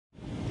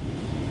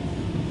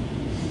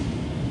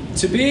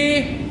To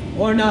be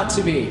or not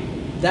to be?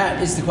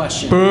 That is the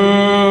question.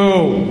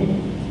 Boo!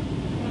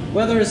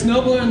 Whether it's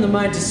nobler in the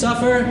mind to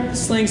suffer,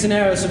 slings and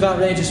arrows of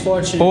outrageous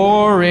fortune.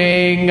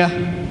 Boring.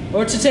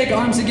 Or to take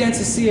arms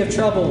against a sea of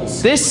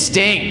troubles. This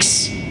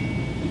stinks.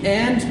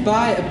 And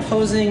by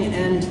opposing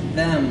and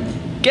them.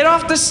 Get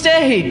off the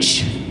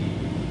stage.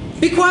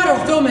 Be quiet or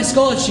I'll throw my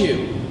skull at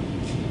you.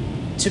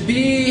 To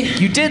be...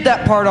 You did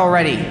that part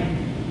already.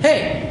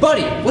 Hey,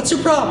 buddy, what's your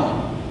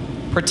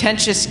problem?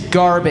 Pretentious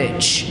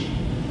garbage.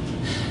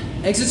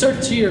 Exits are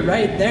to your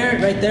right there,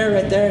 right there,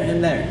 right there,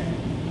 and there.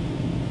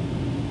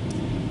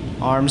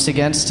 Arms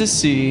against a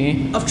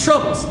sea. Of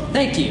troubles,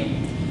 thank you.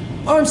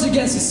 Arms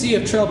against a sea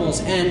of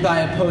troubles, and by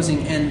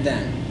opposing and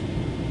then.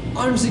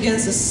 Arms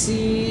against a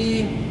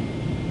sea...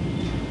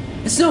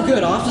 It's no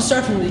good, I'll have to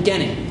start from the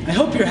beginning. I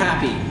hope you're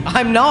happy.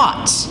 I'm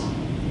not.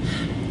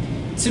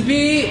 To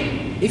be...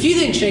 If you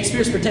think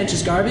Shakespeare's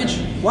pretentious garbage,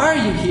 why are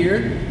you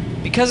here?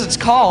 Because it's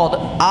called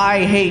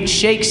I Hate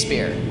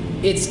Shakespeare.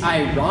 It's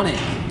ironic.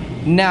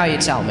 Now you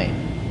tell me.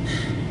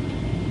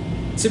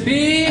 To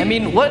be... I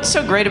mean, what's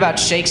so great about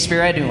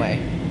Shakespeare anyway?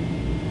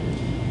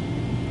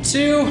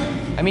 To...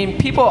 I mean,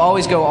 people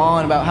always go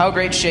on about how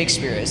great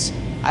Shakespeare is.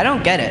 I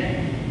don't get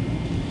it.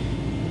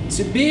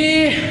 To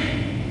be...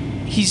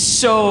 He's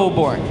so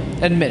boring.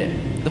 Admit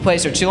it. The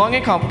plays are too long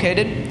and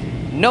complicated,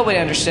 nobody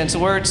understands the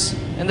words,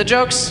 and the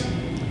jokes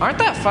aren't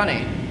that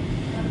funny.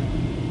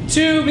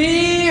 To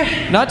be...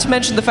 Not to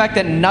mention the fact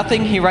that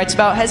nothing he writes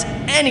about has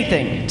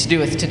anything to do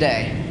with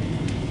today.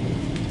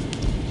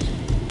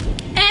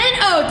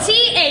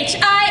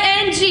 N-O-T-H-I-N-G.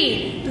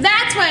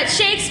 That's what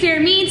Shakespeare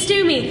means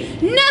to me.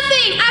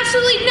 Nothing,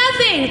 absolutely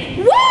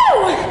nothing.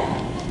 Woo!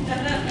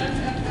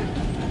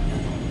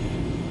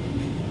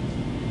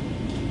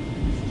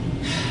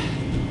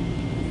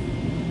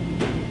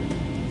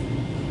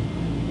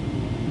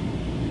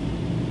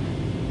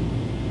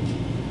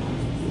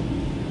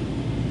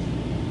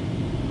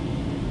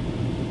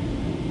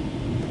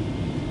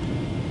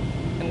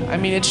 I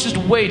mean, it's just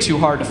way too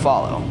hard to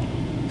follow.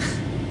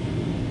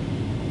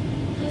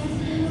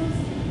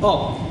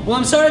 Oh, well,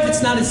 I'm sorry if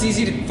it's not as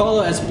easy to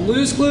follow as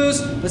Blue's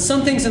Clues, but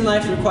some things in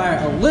life require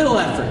a little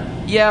effort.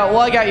 Yeah,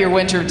 well, I got your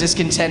winter of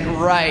discontent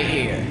right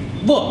here.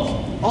 Look,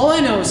 all I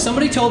know is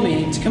somebody told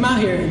me to come out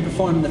here and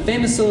perform the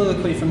famous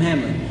soliloquy from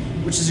Hamlet,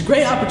 which is a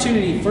great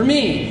opportunity for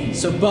me,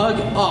 so bug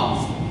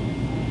off.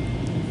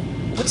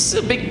 What's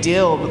the big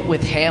deal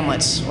with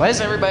Hamlet? Why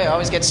does everybody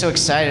always get so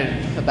excited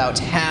about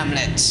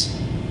Hamlet?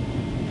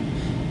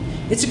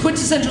 It's a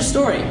quintessential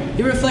story.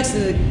 It reflects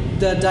the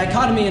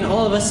dichotomy in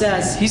all of us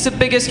as... He's the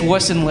biggest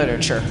wuss in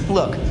literature.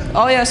 Look,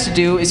 all he has to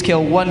do is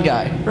kill one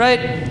guy,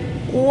 right?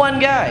 One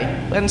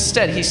guy. But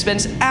instead, he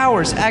spends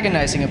hours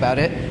agonizing about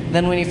it.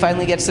 Then when he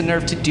finally gets the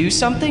nerve to do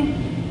something,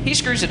 he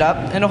screws it up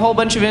and a whole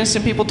bunch of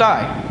innocent people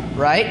die,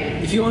 right?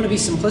 If you want to be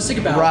simplistic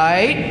about it...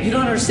 Right? You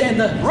don't understand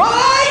the...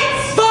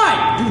 Right!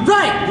 Fine! You're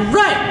right! You're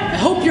right! I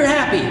hope you're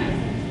happy.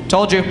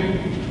 Told you.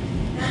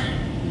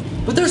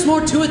 But there's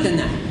more to it than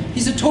that.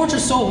 He's a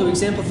tortured soul who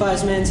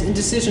exemplifies man's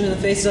indecision in the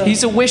face of...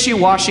 He's a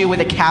wishy-washy with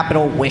a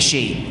capital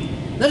wishy.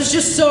 That is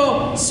just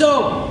so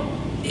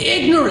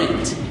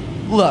ignorant.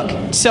 Look,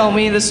 tell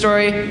me the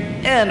story,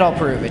 and I'll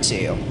prove it to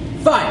you.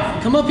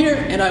 Fine, come up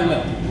here, and I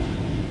will.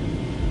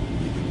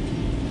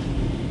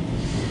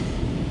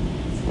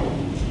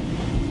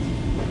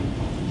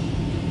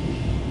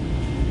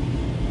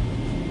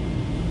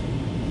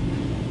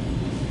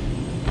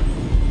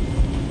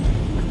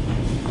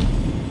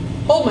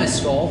 Hold my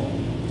skull.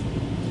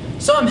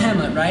 So I'm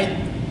Hamlet, right?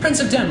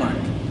 Prince of Denmark.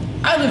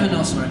 I live in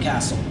Elsinore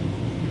Castle.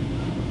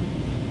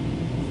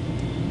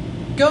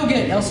 Go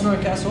get Elsinore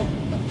Castle.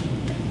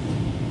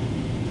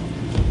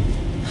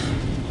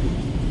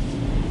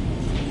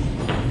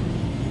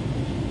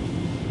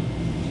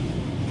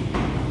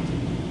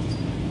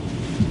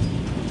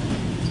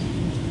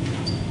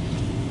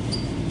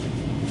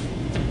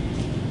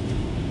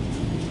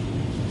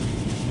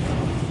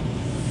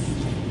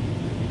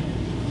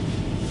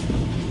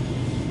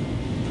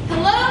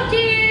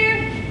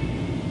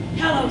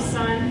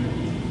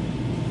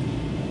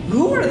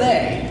 Who are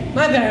they?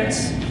 My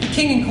parents, the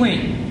king and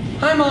queen.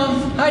 Hi,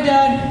 Mom. Hi,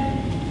 Dad.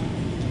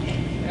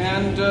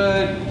 And,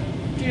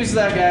 here's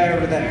that guy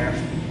over there.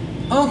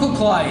 Uncle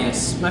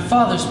Claudius, my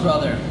father's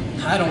brother.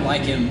 I don't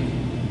like him.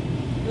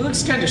 He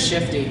looks kind of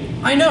shifty.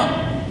 I know.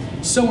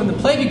 So when the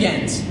play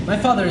begins, my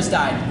father has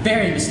died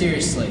very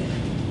mysteriously.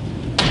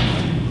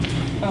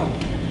 Oh.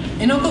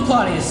 And Uncle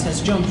Claudius has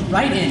jumped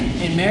right in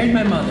and married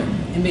my mother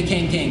and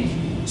became king.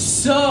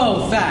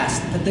 So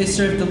fast that they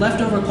served the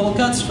leftover cold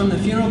cuts from the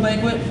funeral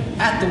banquet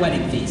at the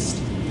wedding feast.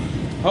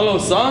 Hello,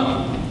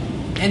 son.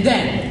 And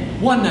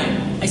then, one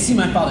night, I see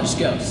my father's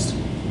ghost.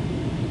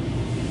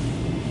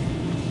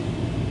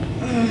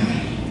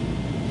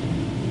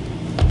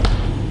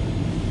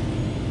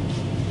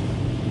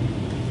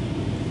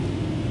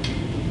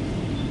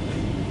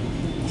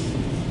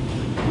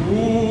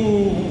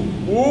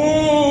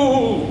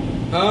 Ooh,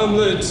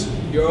 Hamlet,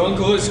 your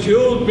uncle has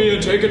killed me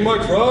and taken my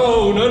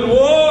crown and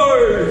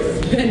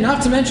wife. And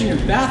not to mention your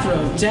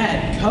bathrobe,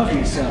 Dad. Cover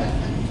yourself.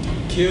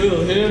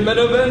 Kill him and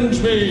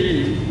avenge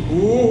me.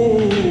 Ooh.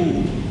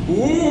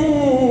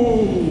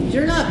 Ooh.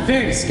 You're not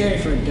very scary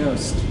for a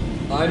ghost.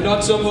 I'm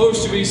not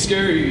supposed to be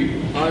scary.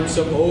 I'm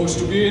supposed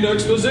to be an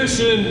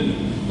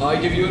exposition. I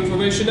give you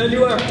information and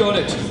you act on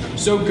it.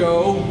 So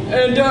go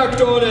and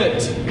act on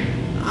it.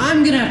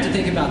 I'm gonna have to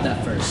think about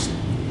that first.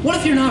 What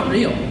if you're not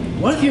real?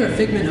 What if you're a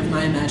figment of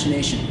my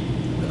imagination?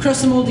 A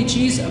crust of moldy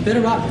cheese, a bit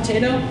of rotten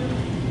potato?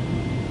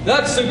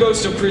 That's the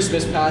ghost of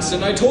Christmas past,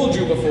 and I told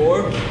you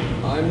before.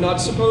 I'm not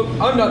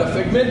a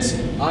figment.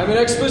 I'm an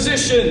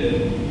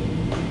exposition.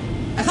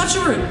 I thought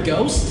you were a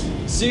ghost.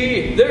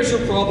 See, there's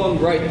your problem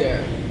right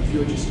there. If you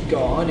had just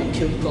gone and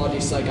killed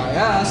Claudius like I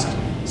asked,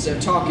 instead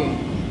of talking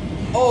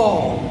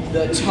all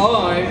the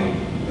time,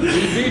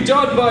 we'd be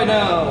done by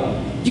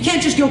now. You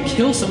can't just go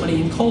kill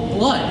somebody in cold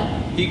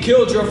blood. He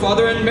killed your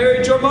father and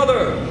married your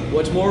mother.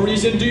 What more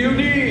reason do you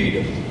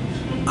need?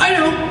 I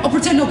know. I'll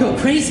pretend I'll go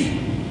crazy.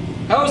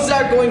 How's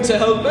that going to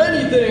help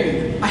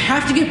anything? I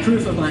have to get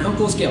proof of my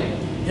uncle's guilt.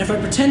 And if I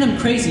pretend I'm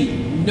crazy,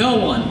 no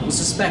one will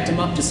suspect I'm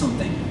up to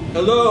something.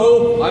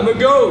 Hello, I'm a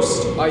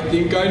ghost. I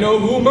think I know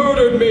who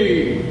murdered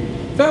me.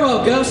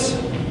 Farewell, ghost.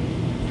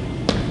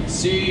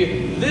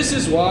 See, this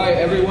is why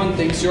everyone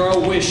thinks you're a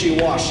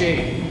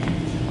wishy-washy.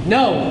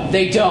 No,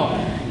 they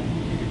don't.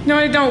 No,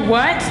 I don't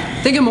what?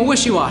 Think I'm a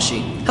wishy-washy.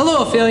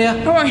 Hello, Ophelia.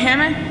 Hello,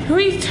 Hammond. Who are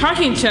you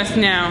talking just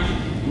now?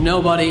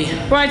 Nobody.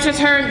 Well, I just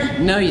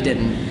heard... No, you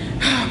didn't.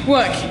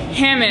 Look,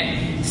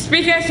 Hammond,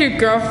 speaking as your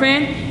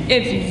girlfriend,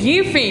 if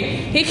you think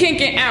he can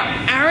get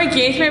out our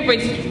engagement but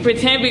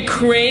pretend to be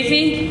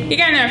crazy, you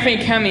got another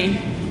thing coming.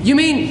 You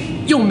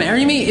mean you'll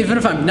marry me even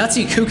if I'm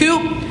nutsy cuckoo?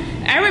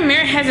 Every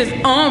marriage has its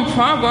own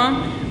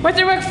problem. What's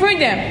the work for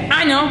them?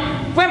 I know.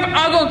 What if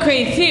I'll go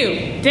crazy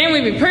too? Then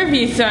we'd be perfect for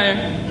each other.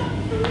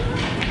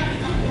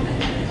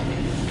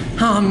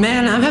 Oh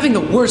man, I'm having the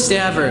worst day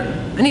ever.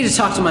 I need to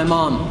talk to my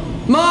mom.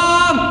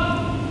 Mom!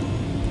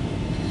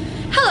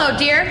 Hello,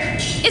 dear.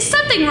 Is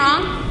something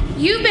wrong?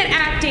 You've been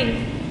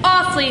acting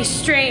awfully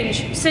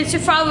strange since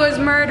your father was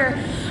murdered,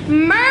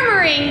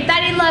 murmuring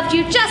that he loved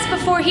you just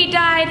before he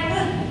died.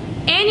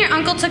 And your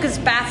uncle took his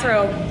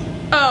bathrobe.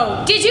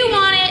 Oh, did you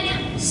want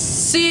it?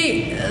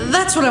 See,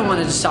 that's what I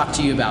wanted to talk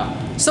to you about.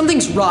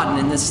 Something's rotten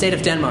in the state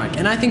of Denmark,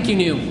 and I think you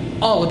knew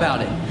all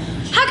about it.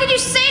 How could you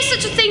say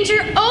such a thing to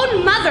your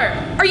own mother?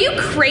 Are you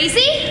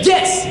crazy?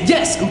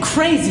 Yes, I'm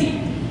crazy.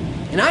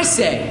 And I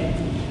say,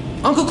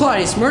 Uncle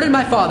Claudius murdered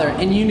my father,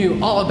 and you knew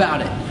all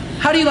about it.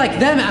 How do you like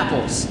them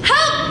apples?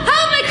 Help!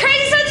 Help! My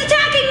crazy son's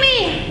attacking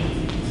me!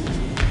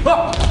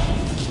 Oh,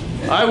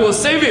 I will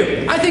save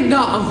you. I think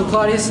not, Uncle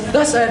Claudius.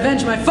 Thus I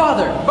avenge my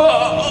father.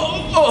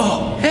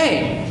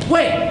 Hey,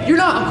 wait, you're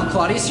not Uncle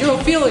Claudius. You're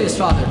Ophelia's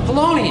father,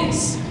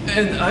 Polonius.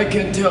 And I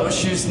can tell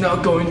she's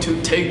not going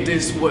to take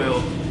this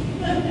well.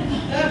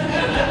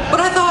 But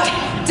I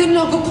thought, didn't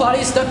Uncle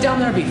Claudius duck down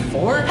there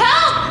before?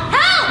 Help!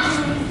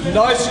 Help!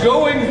 Nice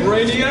going,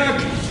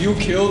 Brainiac. You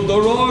killed the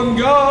wrong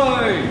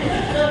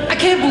guy. I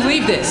can't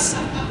believe this.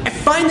 I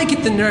finally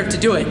get the nerve to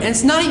do it, and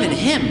it's not even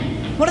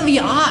him. What are the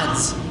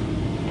odds?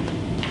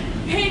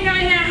 Hey,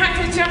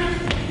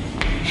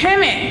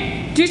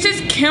 Hammond, did you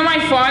just kill my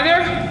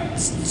father?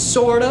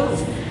 Sort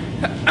of.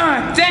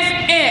 That's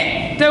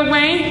it. The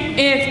rain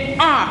is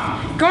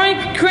off.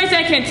 Going crazy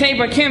I can take,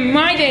 but killing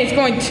my day is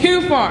going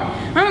too far.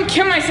 I'm gonna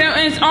kill myself,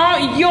 and it's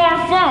all your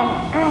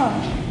fault.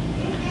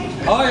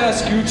 I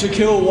ask you to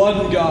kill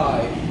one guy,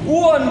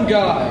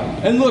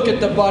 and look at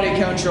the body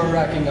count you're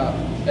racking up.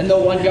 And the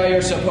one guy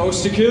you're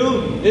supposed to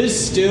kill is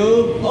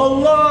still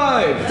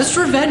alive. This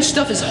revenge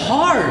stuff is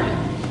hard.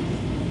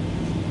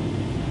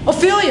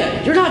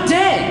 Ophelia, you're not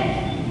dead.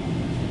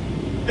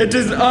 It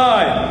is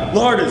I,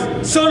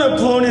 Lardus, son of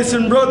Polonius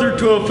and brother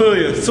to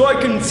Ophelia, so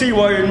I can see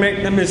why you're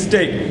making a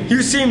mistake.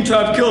 You seem to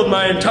have killed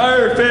my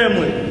entire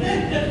family.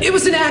 It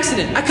was an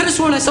accident. I could have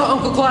sworn I saw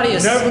Uncle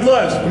Claudius.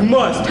 Nevertheless, we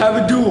must have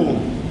a duel.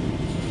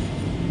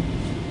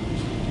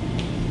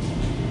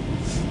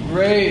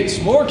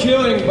 Great, more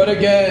killing, but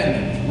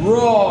again,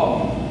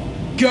 wrong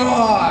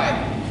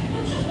guy.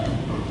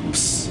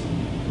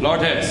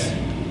 Lardus,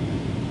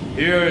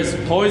 here is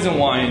poison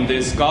wine in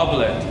this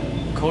goblet.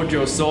 Coat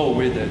your soul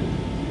with it.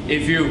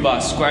 If you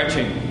but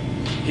scratching,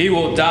 he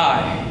will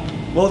die.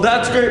 Well,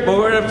 that's great, but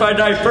what if I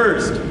die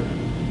first?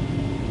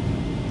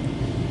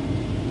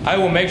 I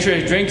will make sure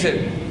he drinks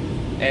it,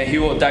 and he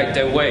will die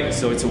that way,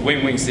 so it's a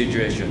win-win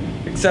situation.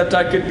 Except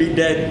I could be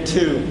dead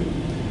too.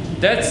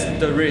 That's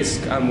the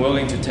risk I'm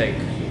willing to take.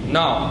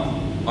 Now,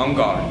 on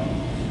guard.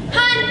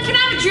 Hun, can I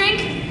have a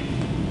drink?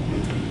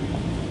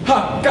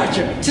 Ha,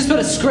 gotcha. Just but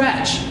a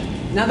scratch.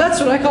 Now that's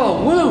what I call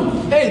a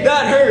wound. Hey,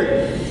 that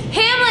hurt.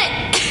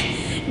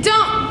 Hamlet,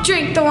 don't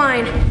drink the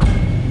wine.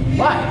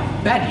 Why?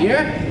 Bad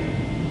year?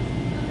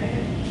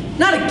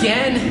 Not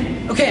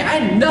again. Okay, I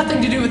had nothing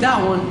to do with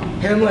that one.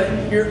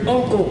 Hamlet, your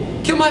uncle.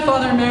 Killed my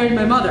father and married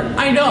my mother.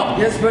 I know.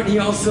 Yes, but he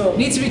also...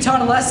 Needs to be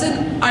taught a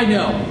lesson. I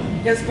know.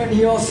 Yes, but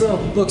he also...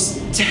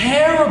 Looks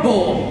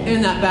terrible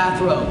in that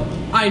bathrobe.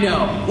 I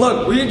know.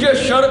 Look, will you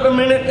just shut up a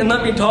minute and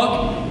let me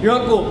talk? Your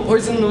uncle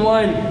poisoned the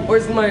wine,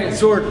 poisoned my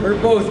sword. We're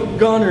both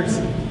goners.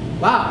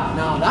 Wow,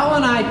 now that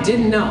one I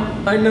didn't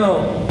know. I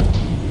know.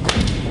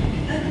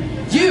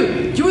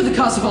 You were the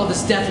cause of all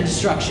this death and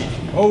destruction.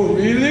 Oh,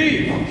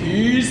 really?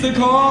 He's the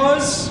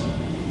cause?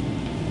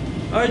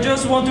 I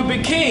just want to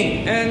be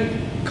king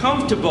and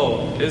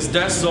comfortable. Is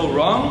that so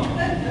wrong?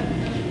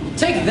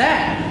 Take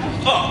that.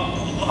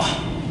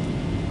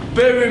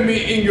 Bury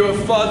me in your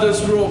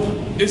father's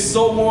robe. It's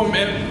so warm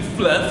and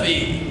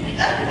fluffy.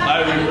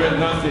 I regret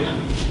nothing.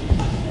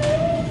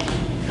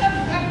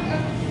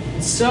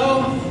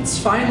 So, it's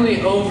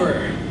finally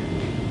over.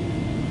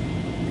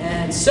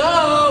 And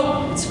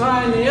so, it's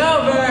finally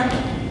over.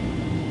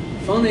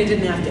 If only it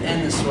didn't have to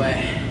end this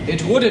way.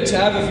 It wouldn't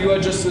have if you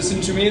had just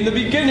listened to me in the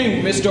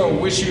beginning, Mr.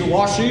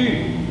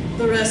 Wishy-Washy.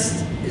 The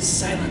rest is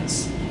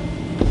silence.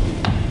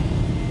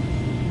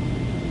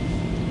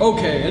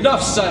 Okay,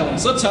 enough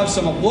silence. Let's have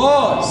some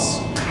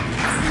applause. Okay,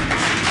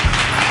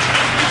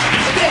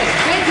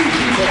 thank you,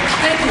 people.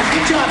 Thank you.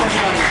 Good job,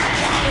 everybody.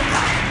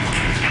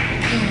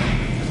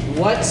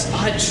 What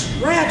a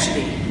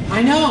tragedy.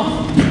 I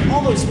know.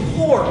 All those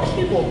poor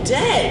people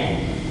dead.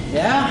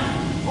 Yeah?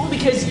 All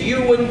because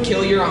you wouldn't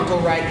kill your uncle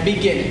right at the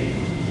beginning.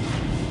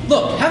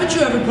 Look, haven't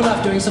you ever put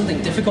off doing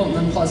something difficult and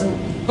unpleasant?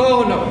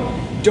 Oh no,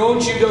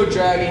 don't you go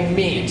dragging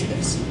me into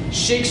this.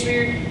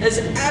 Shakespeare has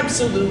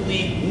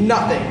absolutely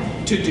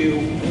nothing to do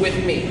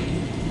with me.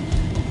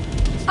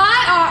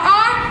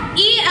 IRRELEVANT.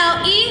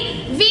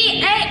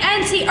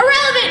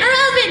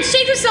 Irrelevant.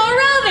 Shakespeare's so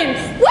irrelevant.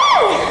 Woo!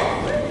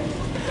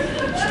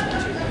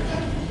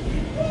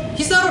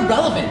 He's not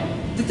irrelevant.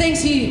 The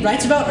things he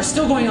writes about are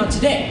still going on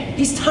today.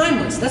 He's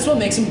timeless. That's what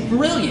makes him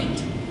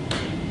brilliant.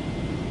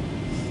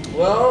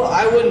 Well,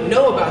 I wouldn't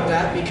know about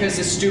that because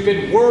his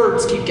stupid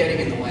words keep getting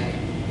in the way.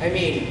 I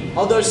mean,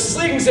 all those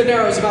slings and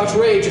arrows of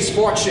outrageous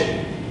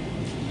fortune.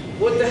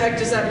 What the heck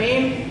does that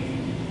mean?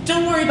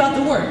 Don't worry about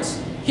the words.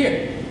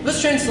 Here,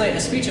 let's translate a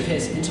speech of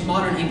his into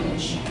modern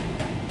English.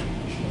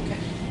 Okay.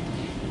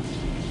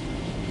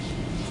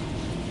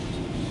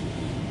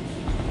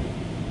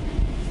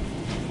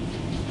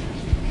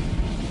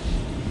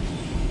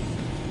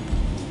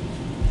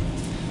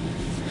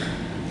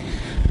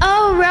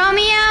 Oh,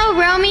 Romeo,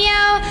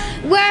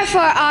 Romeo,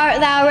 wherefore art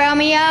thou,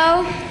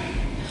 Romeo?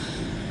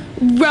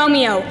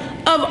 Romeo,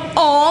 of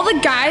all the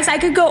guys I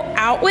could go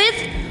out with,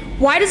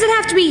 why does it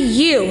have to be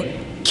you,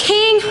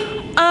 king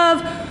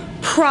of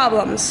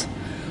problems?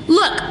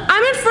 Look,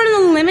 I'm in front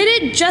of the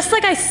limited just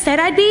like I said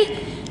I'd be,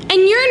 and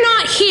you're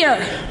not here.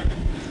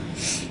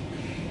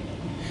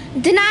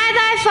 Deny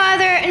thy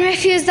father and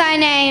refuse thy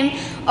name,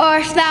 or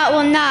if thou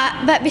wilt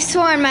not, but be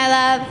sworn, my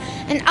love,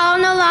 and I'll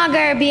no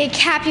longer be a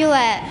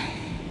Capulet.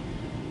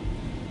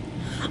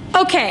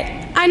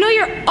 Okay, I know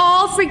you're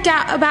all freaked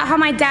out about how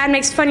my dad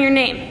makes fun of your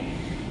name.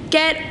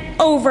 Get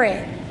over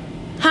it.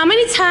 How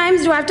many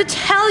times do I have to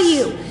tell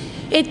you?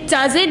 It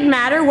doesn't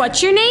matter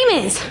what your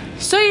name is.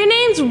 So your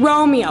name's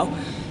Romeo.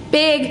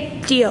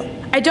 Big deal.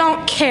 I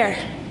don't care.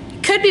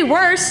 Could be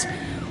worse.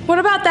 What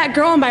about that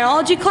girl in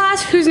biology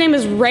class whose name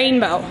is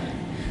Rainbow?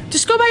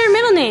 Just go by your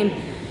middle name.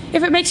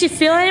 If it makes you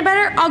feel any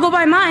better, I'll go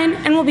by mine,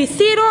 and we'll be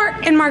Theodore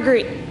and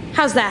Marguerite.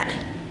 How's that?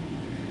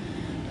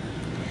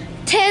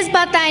 'Tis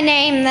but thy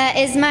name that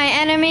is my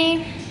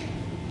enemy.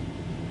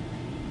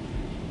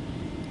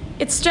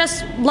 It's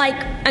just like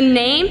a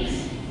name.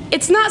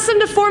 It's not some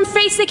deformed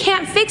face they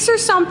can't fix or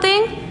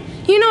something.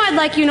 You know I'd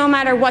like you no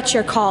matter what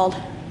you're called.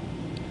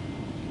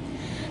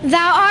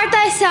 Thou art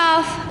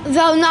thyself,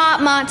 though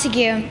not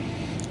Montague.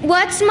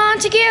 What's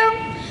Montague?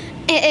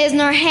 It is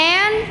nor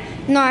hand,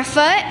 nor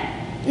foot,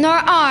 nor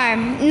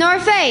arm, nor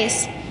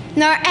face,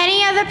 nor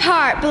any other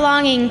part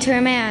belonging to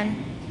a man.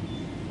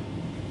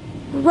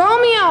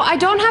 Romeo, I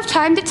don't have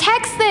time to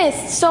text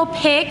this, so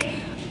pick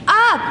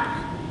up.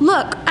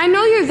 Look, I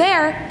know you're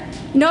there.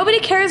 Nobody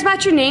cares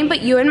about your name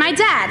but you and my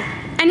dad.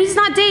 And he's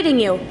not dating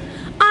you.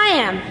 I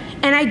am,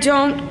 and I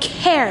don't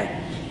care.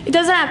 It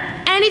doesn't have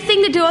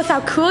anything to do with how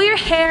cool your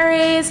hair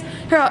is,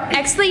 or how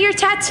excellent your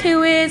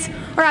tattoo is,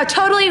 or how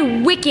totally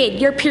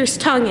wicked your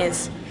pierced tongue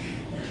is.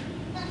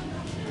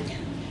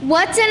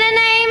 What's in a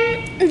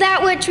name?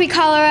 That which we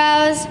call a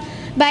rose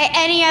by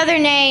any other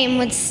name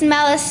would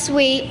smell as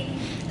sweet.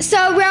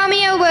 So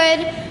Romeo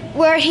would,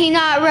 were he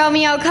not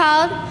Romeo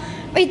called,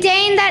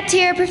 retain that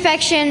tier of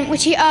perfection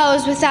which he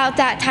owes without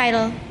that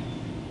title.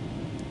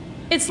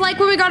 It's like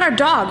when we got our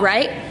dog,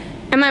 right?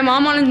 And my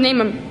mom wanted to name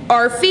him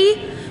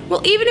Arfie.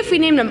 Well, even if we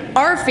named him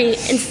Arfie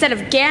instead of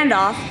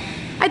Gandalf,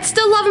 I'd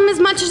still love him as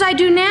much as I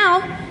do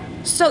now.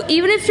 So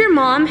even if your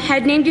mom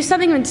had named you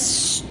something even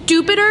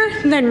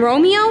stupider than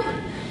Romeo,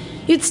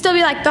 you'd still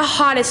be like the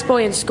hottest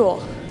boy in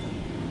school.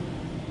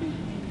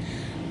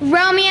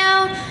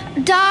 Romeo,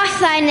 doff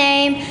thy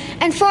name,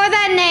 and for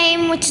that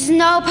name which is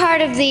no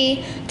part of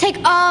thee, take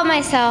all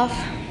myself.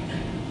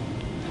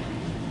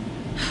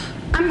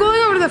 I'm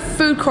going over to the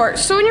food court,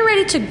 so when you're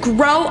ready to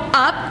grow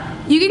up,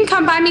 you can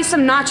come buy me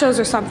some nachos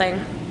or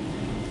something.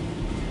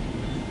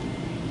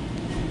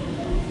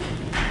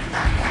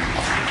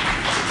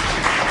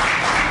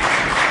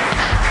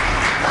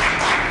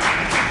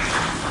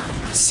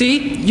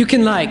 See, you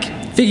can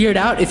figure it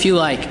out if you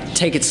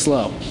take it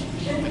slow.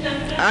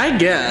 I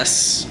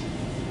guess.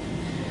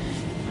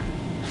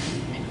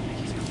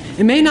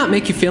 It may not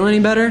make you feel any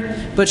better,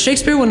 but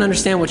Shakespeare wouldn't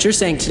understand what you're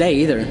saying today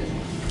either.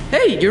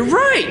 Hey, you're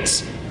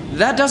right!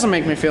 That doesn't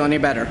make me feel any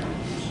better.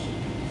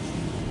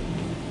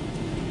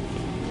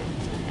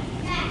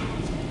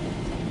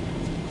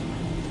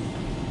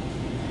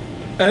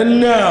 And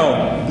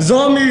now,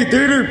 Zombie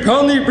Theater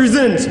proudly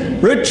presents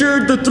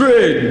Richard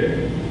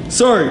III.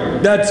 Sorry,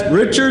 that's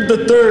Richard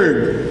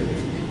III.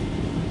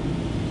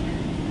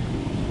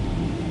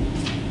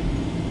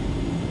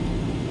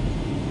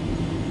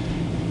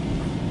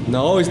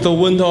 Now is the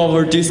winter of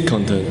our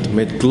discontent,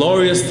 made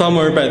glorious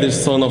summer by the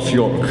son of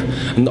York,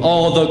 and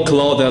all the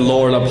cloud that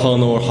lowered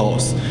upon our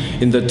house,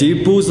 in the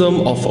deep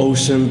bosom of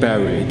ocean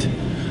buried.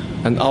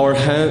 And our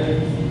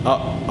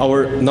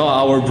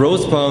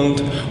brows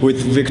bound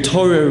with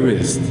Victoria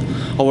wreaths,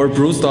 our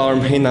bruised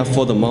arm henna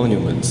for the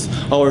monuments,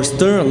 our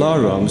stern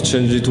alarums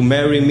changed into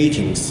merry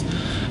meetings,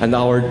 and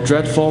our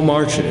dreadful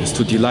marches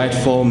to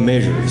delightful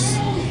measures.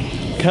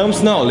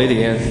 Comes now,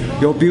 Lady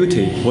Anne, your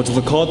beauty was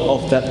the cause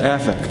of that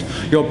affect,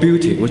 your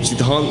beauty which did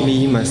haunt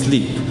me in my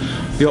sleep,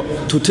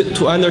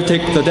 to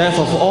undertake the death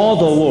of all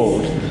the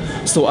world,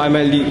 so I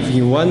may live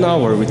in 1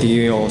 hour within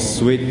your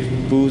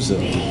sweet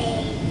bosom.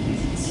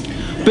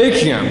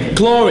 Buckingham,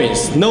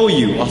 Clarence, know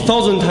you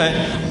 1,000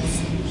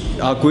 times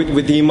agreed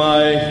within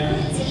my...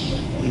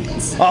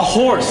 A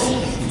horse!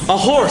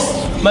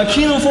 My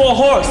kingdom for a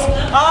horse!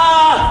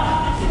 Ah!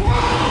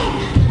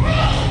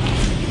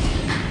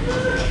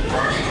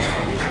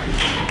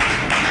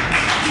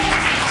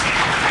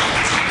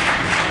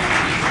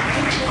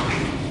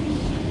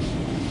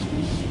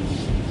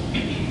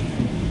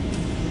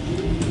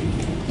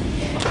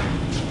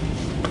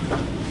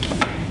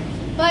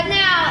 But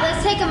now,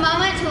 let's take a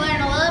moment to learn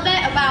a little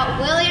bit about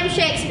William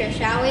Shakespeare,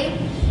 shall we?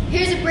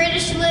 Here's a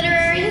British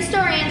literary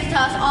historian to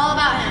tell us all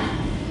about him.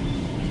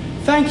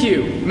 Thank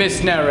you,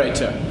 Miss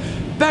Narrator.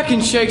 Back in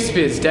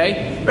Shakespeare's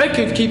day,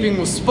 record keeping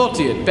was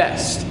spotty at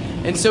best,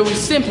 and so we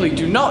simply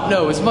do not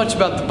know as much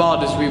about the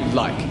bard as we would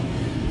like.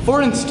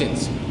 For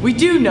instance, we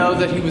do know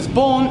that he was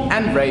born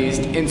and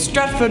raised in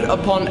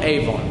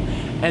Stratford-upon-Avon,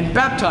 and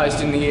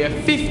baptized in the year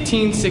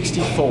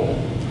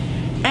 1564.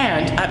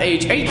 And at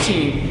age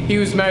 18, he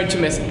was married to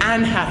Miss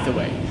Anne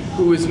Hathaway,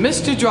 who was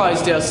Mr.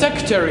 Drysdale's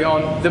secretary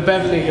on the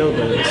Beverly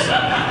Hillbillies.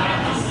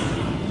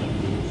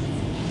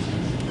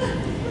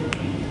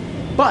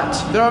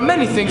 But there are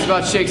many things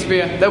about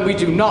Shakespeare that we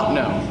do not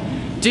know.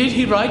 Did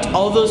he write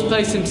all those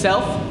plays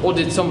himself, or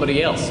did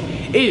somebody else?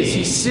 Is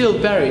he still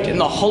buried in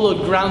the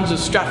hallowed grounds of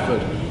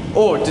Stratford,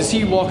 or does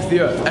he walk the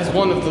earth as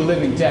one of the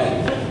living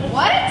dead?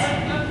 What?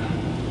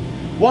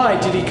 Why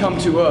did he come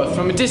to Earth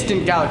from a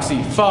distant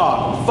galaxy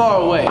far, far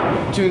away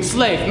to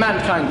enslave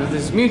mankind with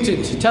his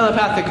mutant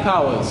telepathic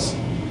powers?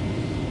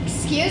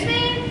 Excuse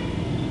me?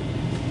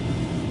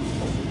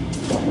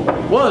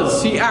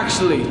 Was he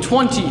actually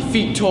 20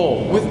 feet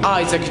tall with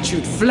eyes that could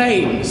shoot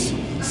flames?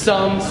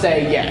 Some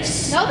say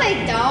yes. No,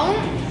 they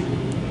don't.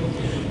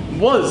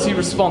 Was he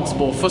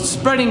responsible for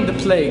spreading the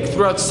plague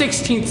throughout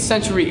 16th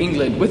century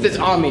England with his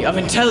army of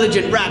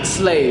intelligent rat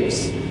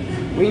slaves?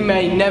 We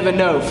may never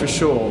know for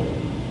sure.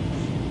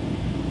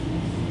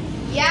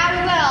 Yeah,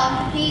 we will.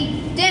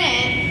 He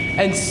didn't.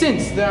 And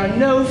since there are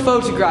no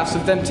photographs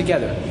of them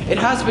together, it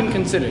has been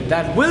considered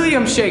that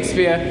William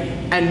Shakespeare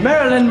and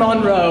Marilyn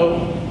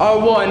Monroe are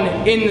one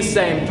in the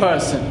same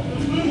person.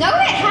 No,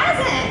 it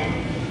hasn't.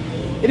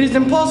 It is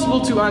impossible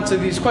to answer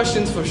these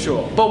questions for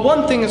sure, but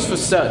one thing is for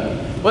certain.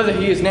 Whether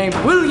he is named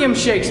William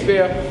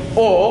Shakespeare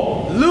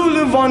or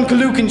Lulu von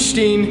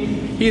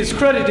Gluckenstein, he is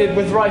credited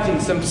with writing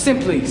some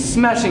simply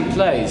smashing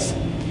plays.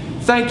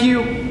 Thank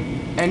you,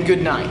 and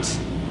good night.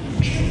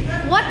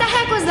 What the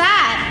heck was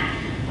that?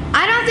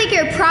 I don't think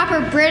you're a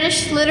proper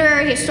British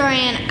literary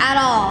historian at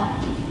all.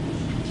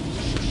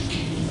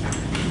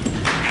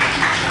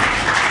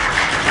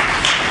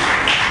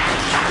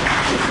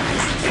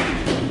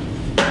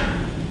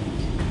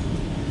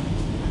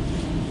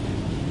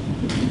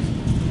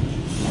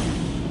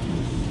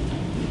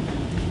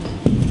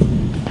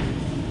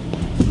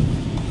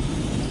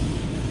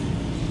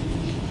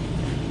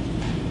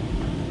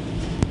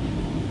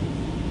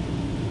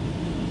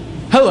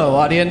 Hello,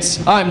 audience.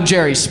 I'm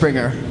Jerry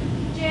Springer.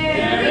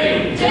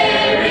 Jerry.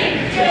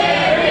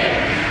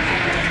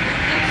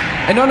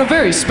 And on a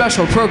very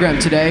special program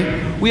today,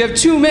 we have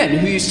two men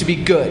who used to be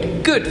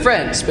good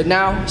friends, but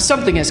now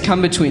something has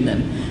come between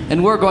them,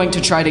 and we're going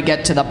to try to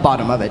get to the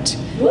bottom of it.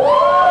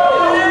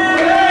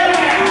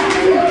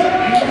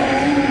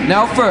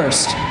 Now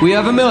first, we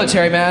have a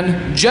military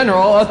man,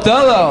 General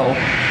Othello.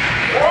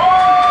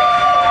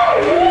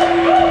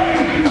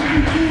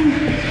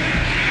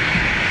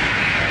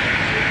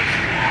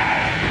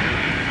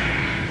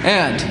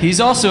 And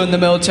he's also in the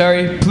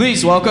military.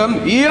 Please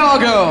welcome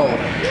Iago.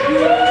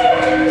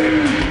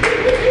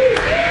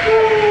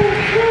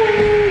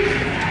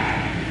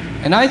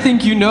 And I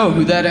think you know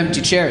who that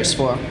empty chair is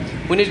for.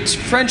 When a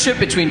friendship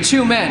between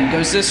two men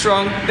goes this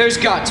wrong, there's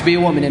got to be a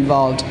woman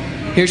involved.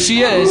 Here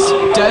she is,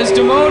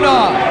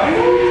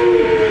 Desdemona.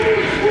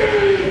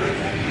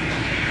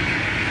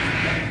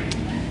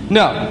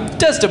 No,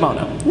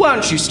 Desdemona, why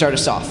don't you start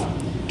us off?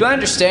 Do I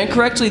understand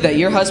correctly that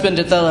your husband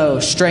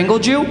Othello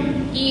strangled you?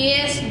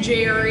 Yes,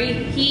 Jerry,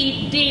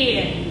 he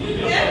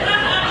did.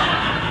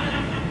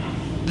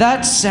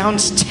 That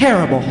sounds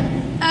terrible.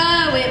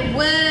 Oh, it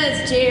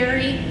was,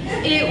 Jerry.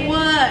 It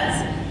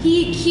was.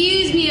 He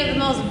accused me of the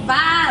most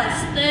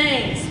vilest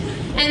things.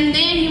 And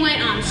then he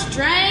went on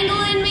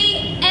strangling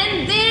me,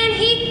 and then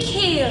he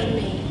killed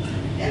me.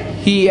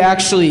 He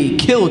actually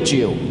killed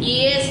you.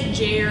 Yes,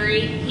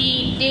 Jerry,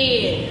 he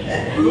did.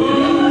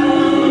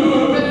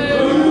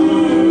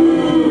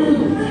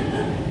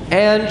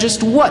 And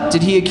just what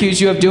did he accuse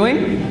you of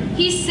doing?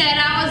 He said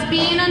I was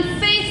being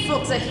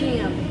unfaithful to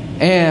him.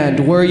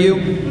 And were you?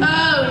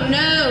 Oh,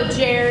 no,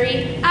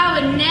 Jerry. I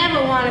would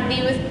never want to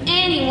be with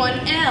anyone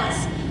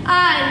else.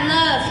 I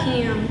love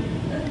him.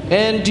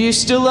 And do you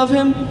still love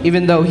him,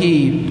 even though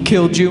he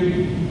killed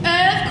you?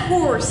 Of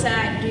course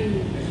I do.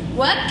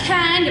 What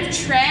kind of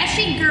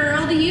trashy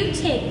girl do you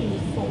take me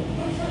for?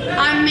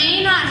 I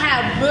may not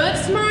have book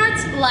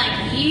smarts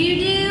like you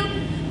do,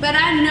 but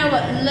I know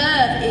what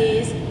love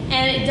is,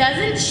 and it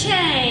doesn't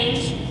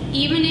change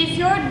even if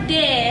you're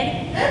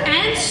dead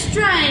and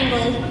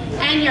strangled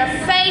and your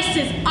face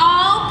is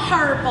all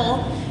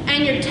purple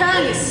and your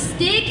tongue is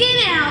sticking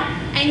out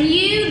and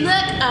you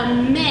look a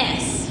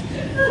mess.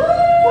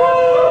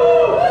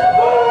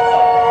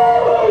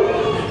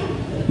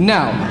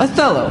 Now,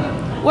 Othello,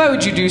 why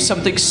would you do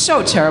something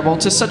so terrible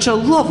to such a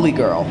lovely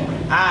girl?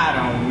 I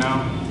don't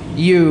know.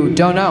 You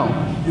don't know.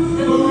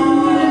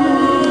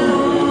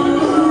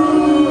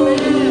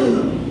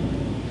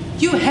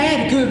 You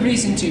had a good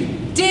reason to,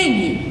 didn't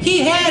you? He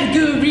had a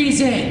good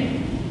reason.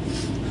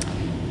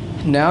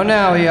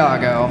 Now,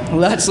 Iago,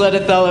 let's let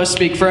Othello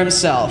speak for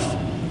himself.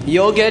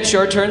 You'll get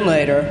your turn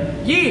later.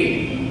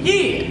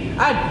 Yeah,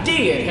 I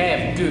did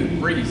have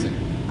good reason.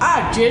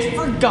 I just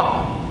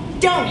forgot.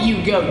 Don't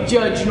you go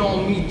judging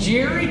on me,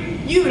 Jerry.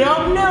 You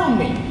don't know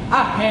me.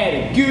 I had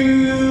a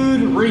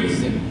good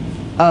reason.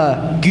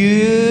 A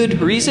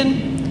good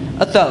reason?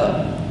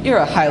 Othello, you're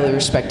a highly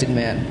respected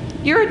man.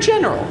 You're a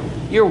general.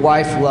 Your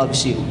wife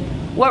loves you.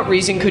 What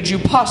reason could you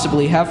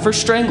possibly have for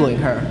strangling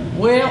her?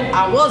 Well,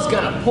 I was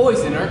gonna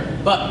poison her,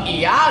 but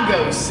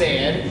Iago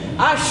said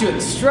I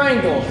should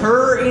strangle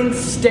her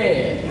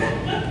instead.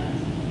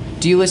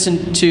 Do you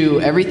listen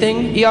to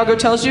everything Iago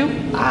tells you?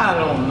 I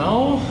don't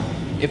know.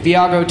 If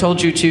Iago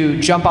told you to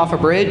jump off a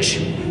bridge,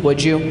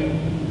 would you?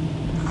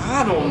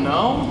 I don't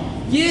know.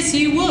 Yes,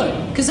 he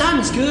would, because I'm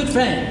his good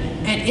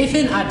friend. And if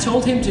I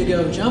told him to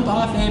go jump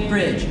off a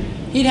bridge,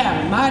 he'd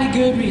have a mighty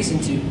good reason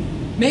to.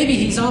 Maybe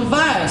he's on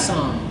fire or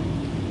something.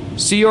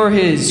 So you're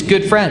his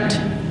good friend?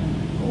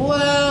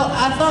 Well,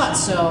 I thought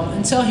so,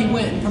 until he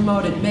went and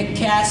promoted Mick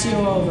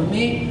Cassio over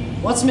me.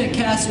 What's Mick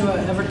Cassio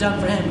ever done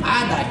for him,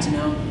 I'd like to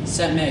know,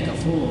 except make a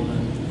fool of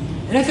him.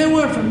 And if it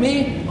weren't for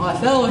me, well, a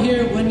fellow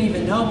here wouldn't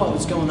even know what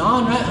was going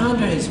on right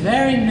under his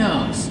very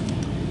nose.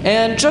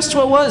 And just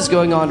what was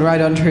going on right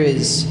under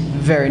his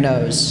very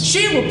nose?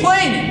 She were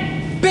playing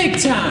it, big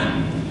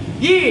time.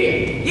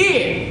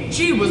 Yeah,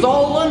 she was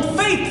all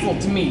unfaithful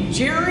to me,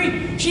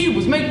 Jerry. She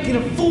was making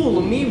a fool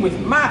of me with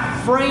my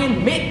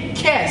friend Mick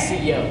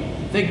Cassio,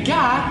 the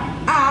guy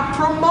I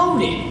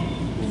promoted.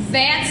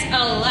 That's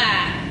a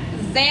lie.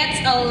 That's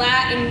a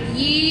lie, and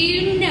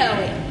you know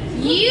it.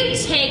 You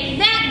take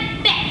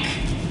that back.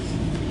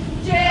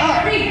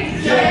 Jerry!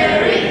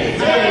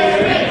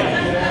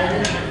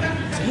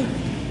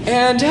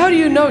 And how do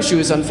you know she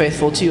was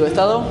unfaithful to you,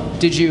 Othello?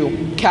 Did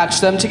you catch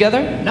them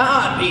together?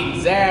 Not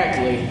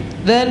exactly.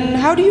 Then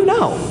how do you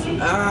know?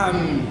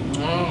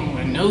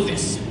 I know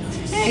this.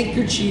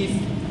 Handkerchief.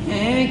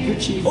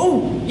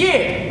 Oh,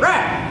 yeah,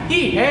 right.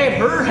 He had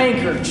her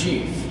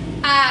handkerchief.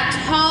 I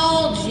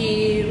told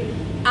you.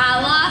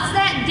 I lost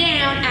that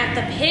down at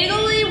the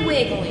Piggly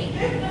Wiggly.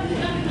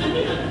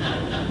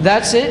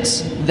 That's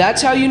it?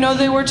 That's how you know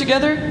they were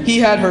together? He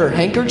had her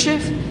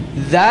handkerchief?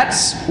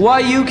 That's why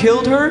you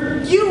killed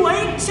her? You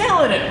ain't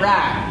telling it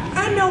right.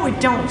 I know it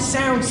don't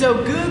sound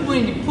so good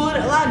when you put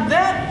it like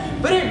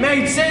that, but it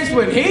made sense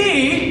when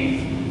he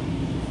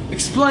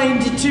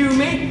explained it to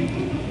me.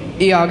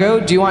 Iago,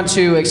 do you want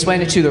to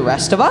explain it to the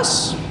rest of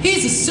us?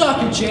 He's a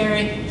sucker,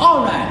 Jerry.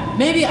 All right,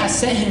 maybe I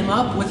set him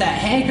up with that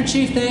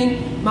handkerchief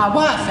thing. My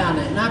wife found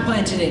it, and I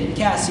planted it in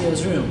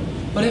Cassio's room.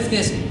 But if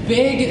this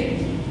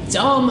big,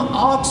 dumb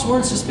ox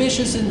weren't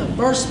suspicious in the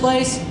first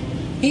place,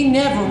 he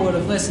never would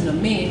have listened to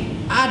me.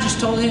 I just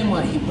told him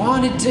what he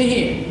wanted to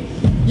hear.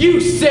 You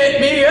set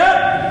me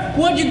up!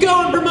 What'd you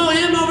go and promote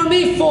him over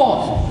me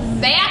for?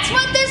 That's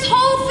what this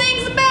whole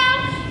thing's about?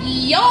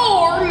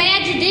 You're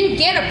mad you didn't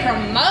get a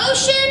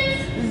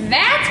promotion?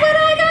 That's what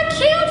I got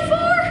killed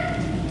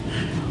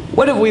for?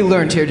 What have we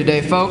learned here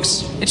today,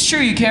 folks? It's true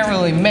you can't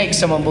really make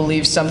someone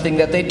believe something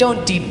that they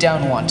don't deep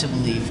down want to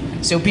believe.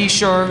 So be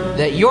sure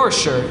that you're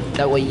sure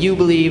that what you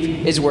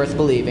believe is worth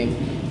believing.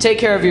 Take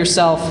care of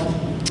yourself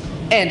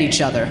and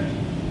each other.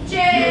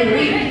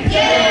 Jerry!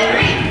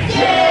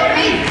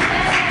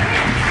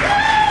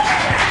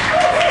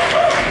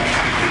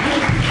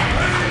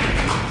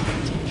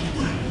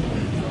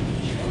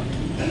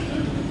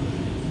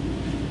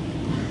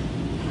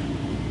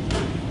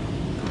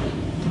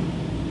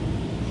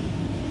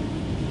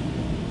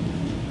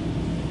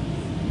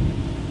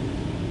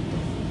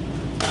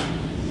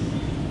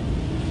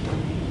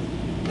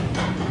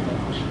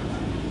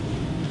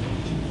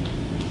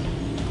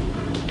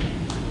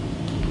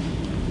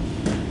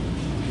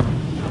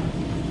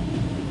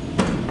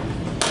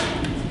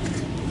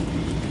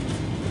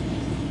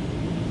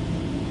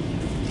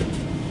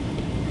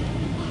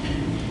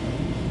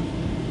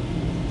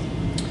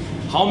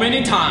 How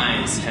many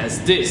times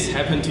has this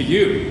happened to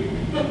you?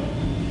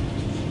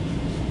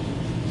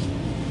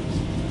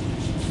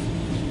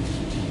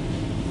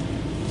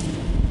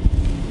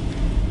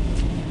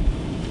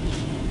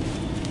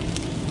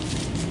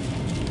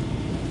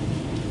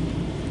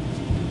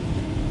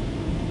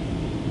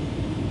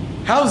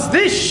 How's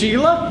this,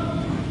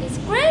 Sheila? It's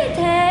great,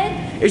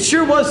 Ted. It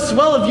sure was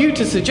swell of you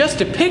to suggest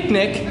a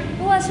picnic. It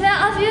was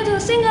swell of you to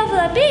think of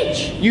the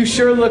beach. You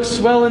sure look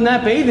swell in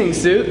that bathing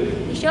suit.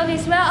 It sure be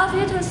swell of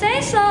you to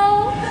say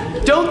so.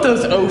 Don't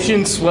those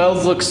ocean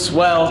swells look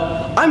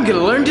swell? I'm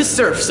gonna learn to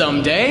surf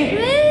someday.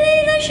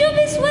 Really? That should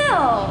be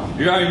swell.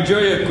 You are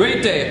enjoying a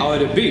great day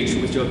out at the beach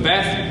with your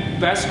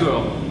best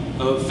girl,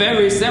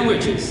 fairy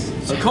sandwiches,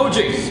 a cold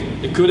drink.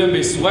 It couldn't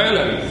be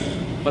sweller.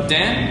 But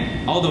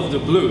then, out of the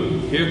blue,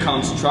 here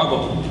comes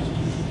trouble.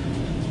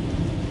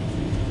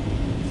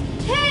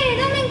 Hey,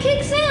 don't make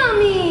kicks in on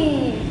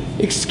me.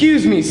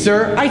 Excuse me,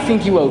 sir. I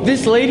think you owe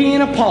this lady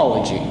an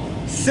apology.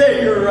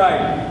 Say you're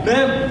right.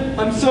 Ma'am,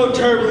 I'm so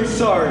terribly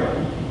sorry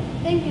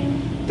Thank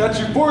you. that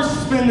you're forced to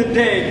spend the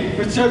day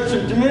with such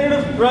a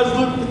diminutive,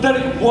 resolute,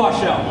 pathetic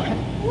washout.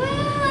 Well,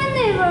 I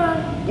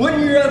never.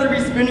 Wouldn't you rather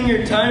be spending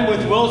your time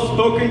with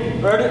well-spoken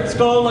Reddit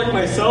scholar like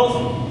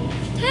myself?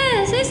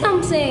 Hey, say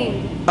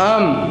something.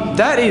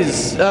 That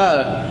is,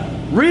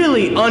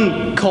 really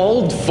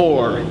uncalled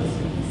for.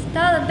 Is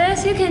that the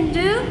best you can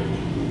do?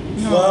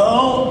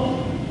 Well,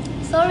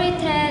 Sorry,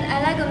 Ted.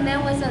 I like a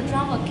man with a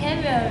strong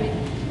vocabulary.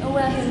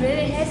 Well, he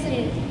really hates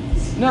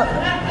it. No.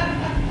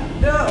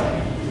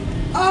 No.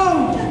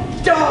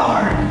 Oh,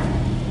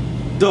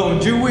 darn!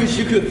 Don't you wish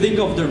you could think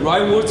of the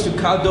right words to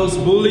cut those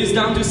bullies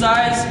down to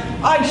size?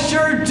 I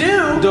sure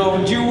do!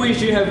 Don't you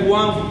wish you had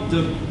one of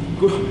the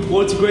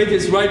world's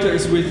greatest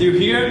writers with you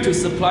here to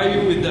supply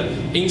you with the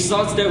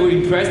insults that will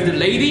impress the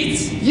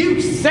ladies?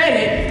 You said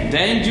it!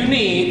 Then you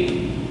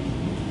need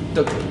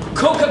the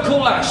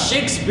Coca-Cola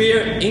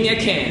Shakespeare in a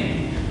can.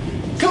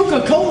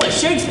 Coca-Cola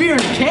Shakespeare in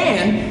a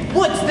can?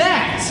 What's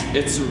that?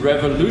 It's a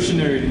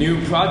revolutionary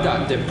new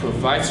product that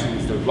provides you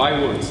with the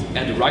right words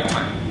at the right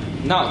time.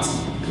 Now,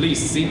 please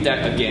see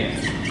that again.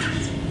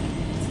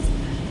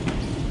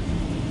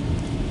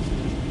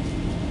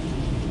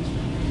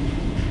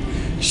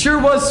 Sure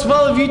was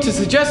swell of you to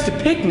suggest a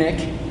picnic.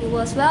 It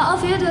was well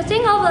of you to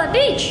think of the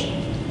beach.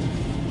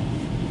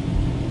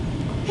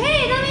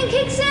 Hey, don't make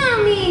kicks in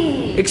on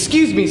me.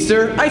 Excuse me,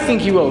 sir. I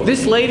think you owe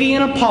this lady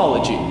an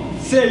apology.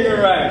 say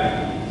you're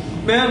right.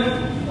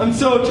 Ma'am, I'm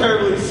so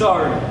terribly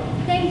sorry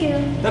Thank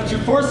you. that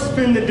you're forced to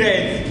spend the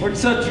day with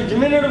such a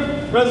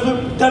diminutive,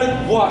 resolute,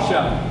 pathetic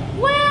washout.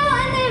 Well,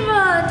 I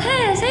never.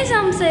 Ted, say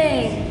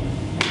something.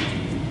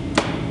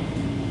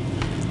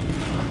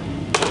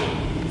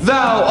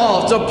 Thou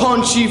art a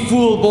paunchy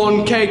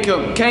fool-born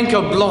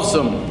canker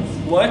blossom.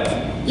 What?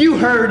 You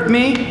heard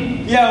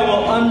me. Yeah,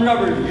 well, I'm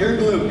rubber, you're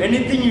glue.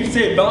 Anything you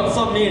say bounces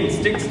off me and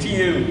sticks to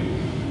you.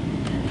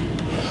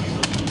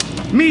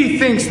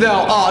 Methinks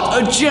thou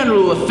art a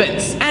general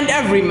offense, and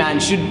every man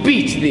should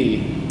beat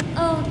thee.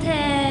 Oh,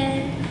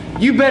 Ted.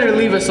 You better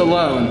leave us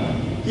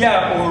alone.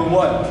 Yeah, or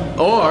what?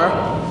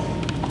 Or,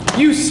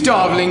 you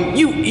starveling,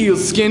 you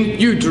eel-skin,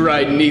 you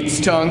dried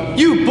neat's tongue,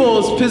 you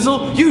bull's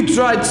pizzle, you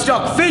dried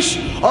stockfish,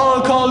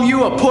 I'll call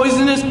you a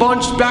poisonous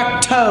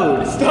bunch-back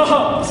toad.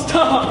 Stop,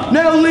 stop.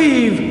 Now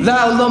leave,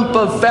 thou lump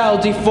of foul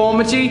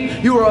deformity.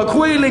 You are a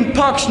quailing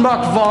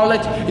pox-marked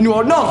varlet, and you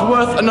are not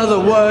worth another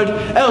word,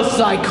 else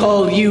I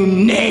call you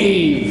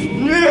knave.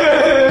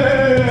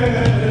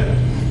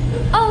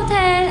 Oh,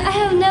 Ted, I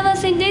have never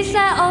seen this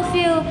side of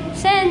you.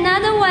 Say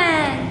another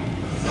one.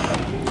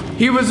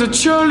 He was a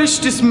churlish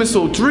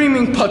dismissal,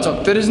 dreaming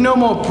puttock that has no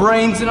more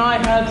brains than I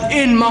have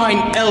in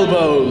mine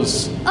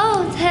elbows.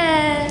 Oh,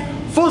 Ted.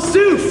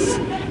 Forsooth,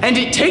 and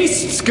it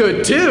tastes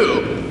good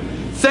too.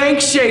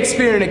 Thanks,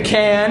 Shakespeare in a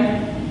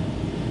can.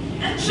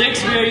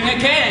 Shakespeare in a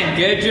can,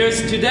 get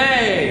yours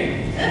today.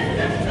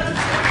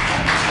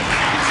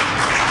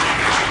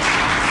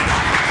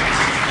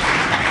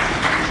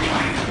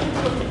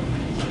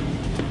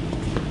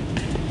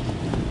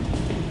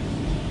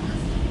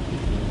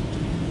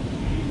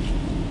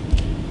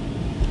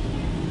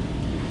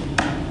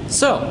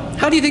 So,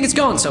 how do you think it's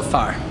going so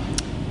far?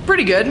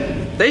 Pretty good.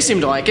 They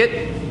seem to like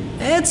it.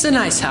 It's a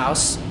nice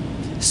house.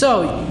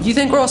 So, you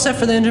think we're all set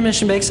for the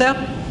intermission bake sale?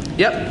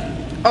 Yep.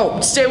 Oh,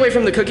 stay away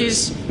from the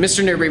cookies.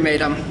 Mr. Newbury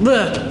made them.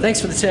 Ugh,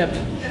 thanks for the tip.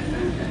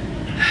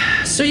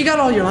 So you got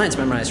all your lines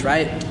memorized,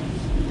 right?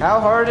 How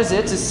hard is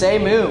it to say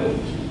moo?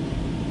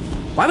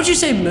 Why would you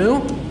say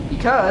moo?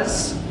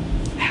 Because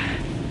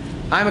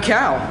I'm a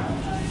cow.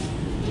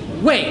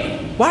 Wait,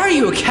 why are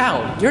you a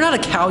cow? You're not a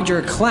cow, you're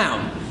a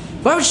clown.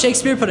 Why would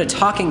Shakespeare put a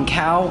talking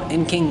cow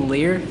in King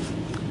Lear?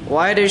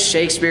 Why does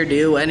Shakespeare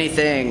do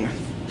anything?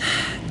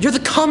 You're the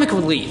comic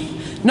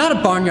relief, not a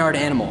barnyard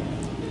animal.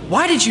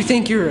 Why did you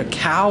think you're a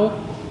cow?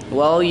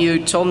 Well,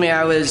 you told me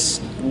I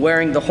was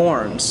wearing the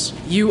horns.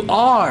 You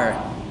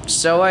are.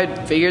 So I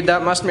figured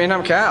that must mean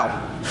I'm a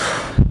cow.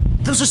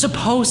 Those are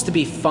supposed to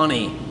be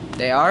funny.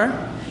 They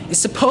are? It's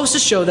supposed to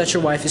show that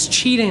your wife is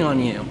cheating on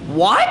you.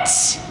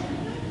 What?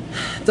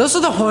 Those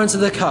are the horns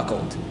of the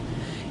cuckold.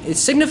 It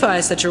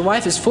signifies that your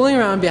wife is fooling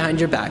around behind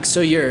your back,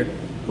 so you're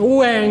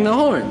wearing the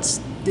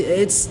horns.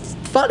 It's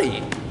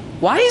funny.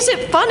 Why is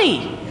it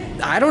funny?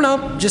 I don't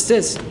know, just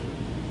is.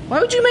 Why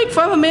would you make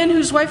fun of a man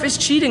whose wife is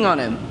cheating on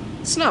him?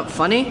 It's not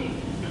funny.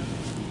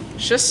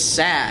 It's just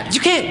sad.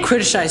 You can't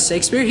criticize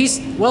Shakespeare. He's,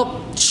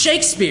 well,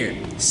 Shakespeare.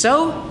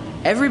 So,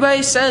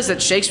 everybody says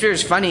that Shakespeare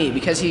is funny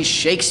because he's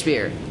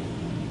Shakespeare.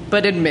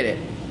 But admit it,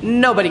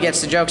 nobody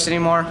gets the jokes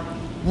anymore.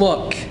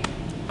 Look,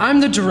 I'm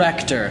the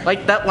director.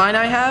 Like that line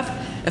I have?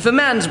 If a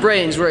man's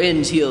brains were in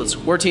his heels,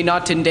 were he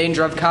not in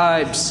danger of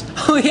kibes?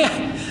 Oh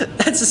yeah,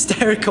 that's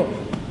hysterical.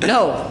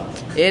 No,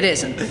 it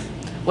isn't.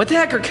 What the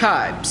heck are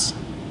kibes?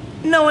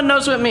 No one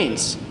knows what it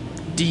means.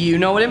 Do you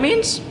know what it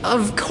means?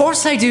 Of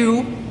course I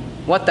do.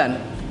 What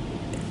then?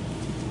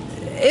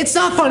 It's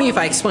not funny if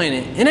I explain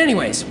it. And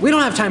anyways, we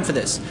don't have time for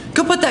this.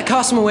 Go put that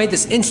costume away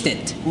this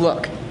instant.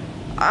 Look,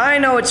 I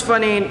know it's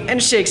funny,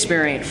 and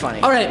Shakespeare ain't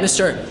funny. All right,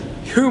 Mr.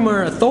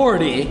 Humor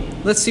Authority,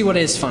 let's see what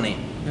is funny.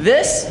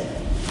 This?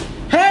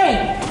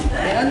 Hey!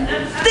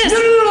 This!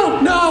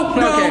 No!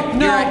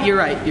 Okay, you're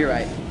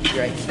right.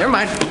 Never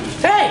mind.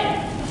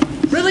 Hey!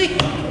 Really?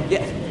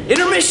 Yeah.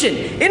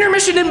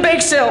 Intermission and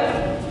bake sale.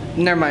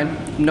 Never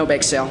mind, no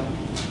bake sale.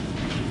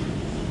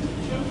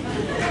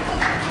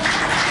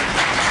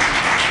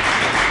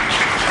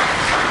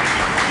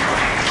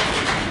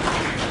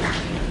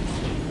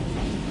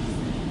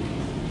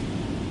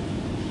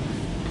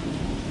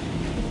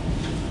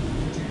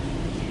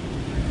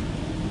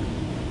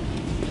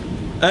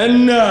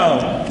 And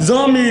now,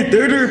 Zombie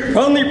Theater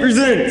proudly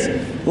presents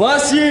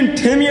Lassian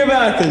Timmy of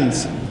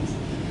Athens.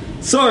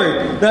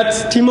 Sorry,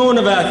 that's Timon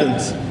of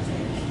Athens.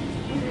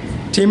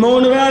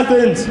 Timon of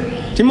Athens!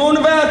 Timon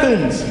of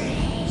Athens!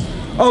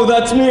 Oh,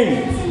 that's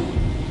me.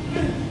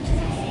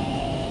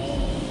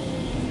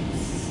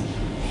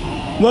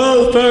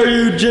 Well, fair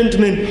you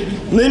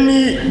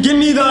gentlemen, give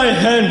me thy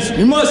hands.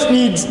 We must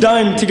needs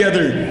dine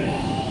together.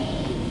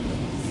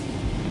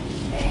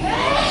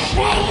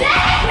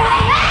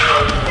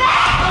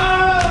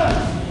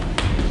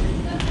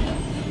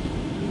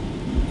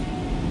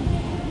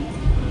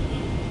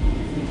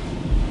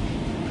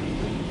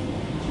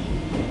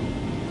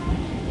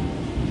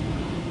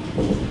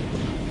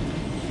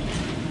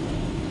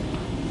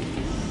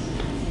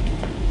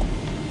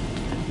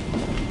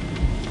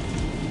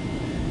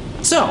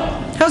 So,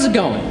 how's it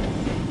going?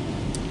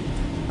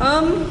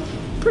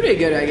 Pretty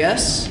good, I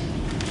guess.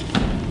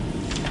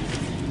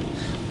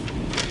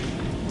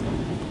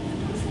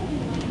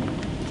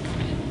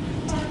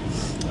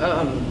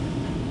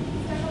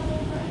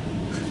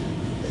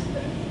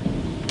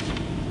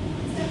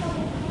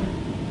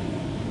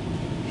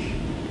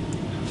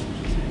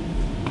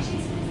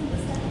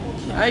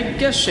 I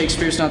guess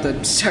Shakespeare's not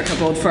the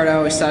stuck-up old fart I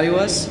always thought he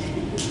was.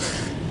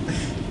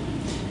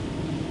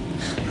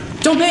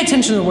 Don't pay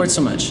attention to the words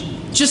so much.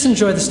 Just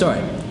enjoy the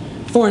story.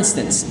 For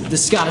instance, the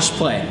Scottish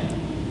play.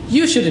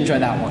 You should enjoy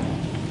that one.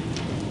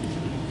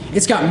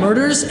 It's got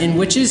murders and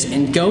witches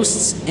and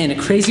ghosts and a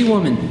crazy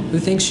woman who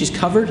thinks she's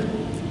covered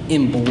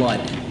in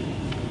blood.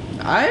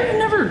 I've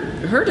never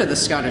heard of the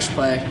Scottish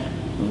play.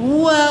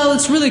 Well,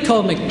 it's really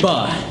called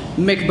Macbeth.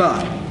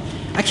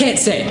 Macbeth. I can't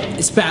say it.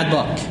 It's bad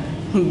luck.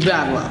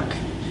 Bad luck.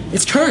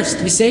 It's cursed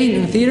to be seen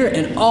in the theater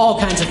and all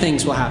kinds of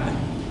things will happen.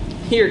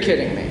 You're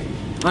kidding me.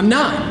 I'm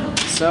not.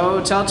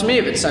 So tell it to me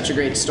if it's such a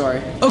great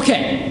story.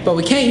 Okay, but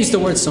we can't use the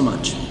words so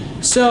much.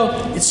 So,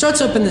 it starts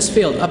up in this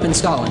field up in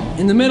Scotland,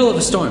 in the middle of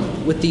a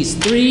storm, with these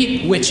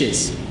 3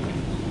 witches.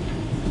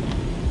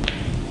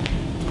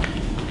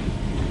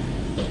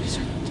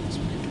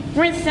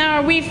 When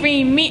shall we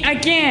three meet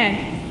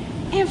again?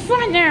 In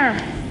thunder!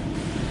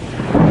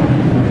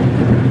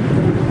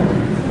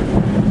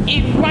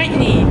 In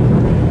lightning!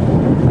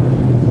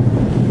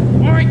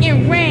 Or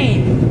in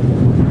rain!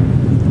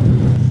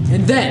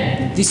 And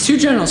then, these 2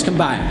 generals come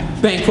by,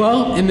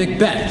 Banquo and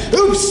Macbeth.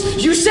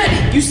 Oops! You said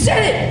it! You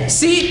said it!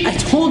 See, I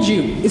told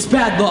you, it's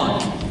bad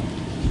luck.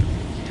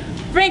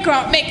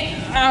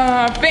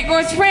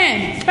 Banquo's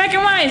friend! Back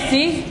and wise,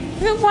 see?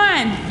 Who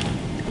won?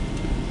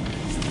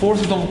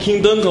 Forces of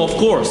King Duncan, of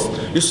course.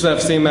 You should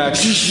have seen my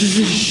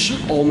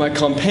oh, my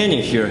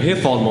companion here. He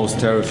fought most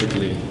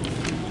terrifically.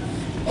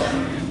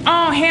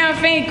 Oh, hail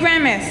Fate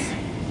Grimace!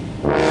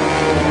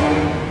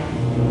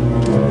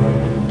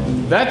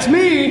 That's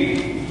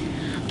me!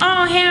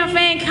 Oh, hail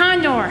Fate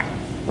Condor!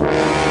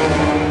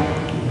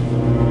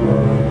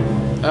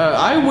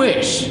 I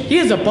wish. He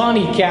has a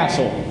bonny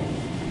castle.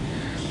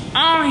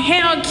 Oh,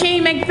 hail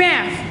King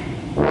Macbeth!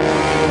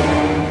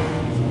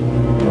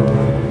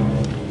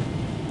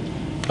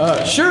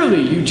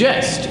 Surely you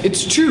jest.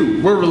 It's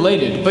true, we're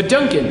related, but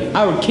Duncan,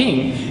 our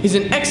king, is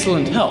in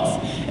excellent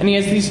health, and he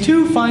has these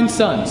 2 fine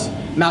sons,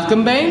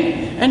 Malcolm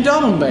Bane and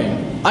Donald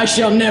Bane. I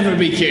shall never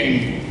be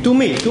king. To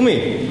me.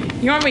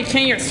 You won't be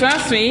king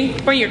yourself,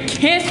 sweet, but your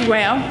kids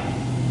will.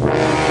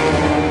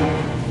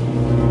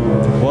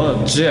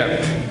 What a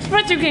jip.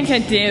 What you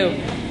can do?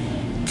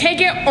 Take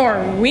it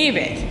or leave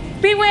it.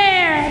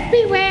 Beware!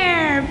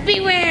 Beware!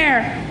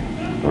 Beware!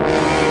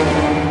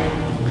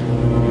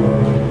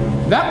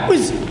 that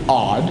was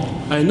odd.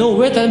 I know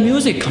where that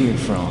music coming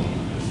from.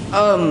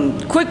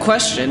 Quick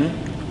question.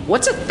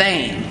 What's a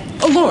thane?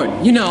 A lord,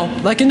 you know,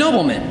 like a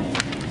nobleman.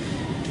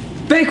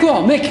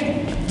 Banquo,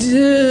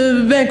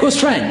 Banquo's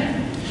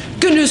friend.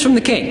 Good news from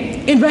the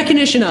king. In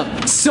recognition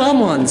of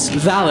someone's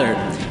valor,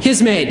 he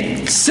has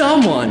made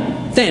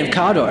someone Thane of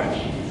Cawdor.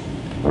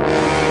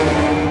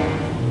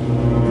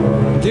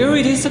 There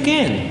it is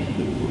again.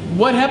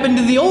 What happened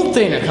to the old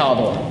Thane of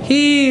Cawdor?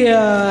 He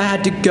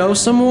had to go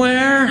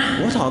somewhere.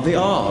 What are the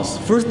odds?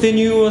 First they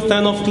knew you were a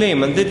Thane of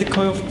Flame, and then they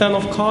call you a Thane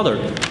of Cawdor.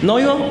 Now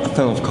you're a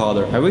Thane of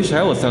Cawdor. I wish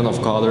I was a Thane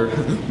of Cawdor.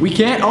 We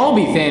can't all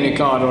be Thane of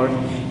Cawdor.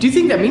 Do you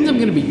think that means I'm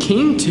gonna be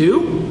king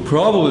too?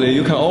 Probably.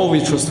 You can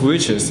always trust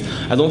witches.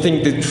 I don't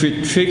think they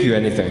trick you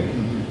anything.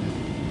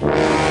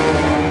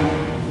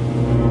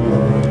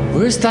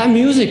 Where's that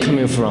music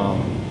coming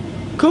from?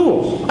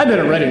 Cool. I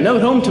better write a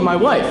note home to my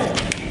wife.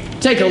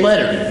 Take a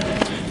letter.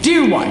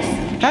 Dear wife,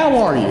 how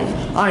are you?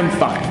 I'm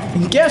fine.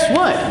 And guess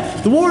what?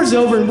 The war's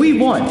over and we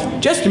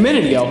won. Just a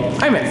minute ago,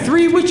 I met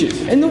 3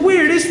 witches, and the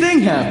weirdest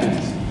thing happened.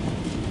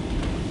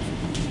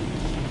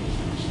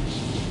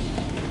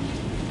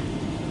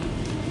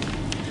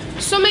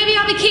 So maybe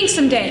I'll be king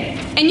someday,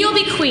 and you'll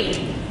be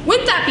queen.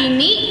 Wouldn't that be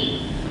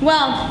neat?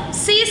 Well,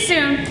 see you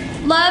soon.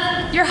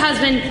 Love, your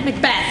husband,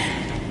 Macbeth.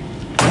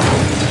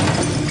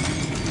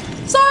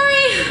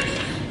 Sorry.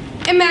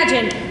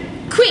 Imagine,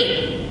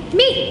 queen,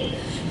 me.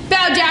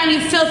 Bow down, you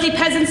filthy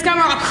peasant scum,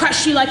 or I'll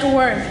crush you like a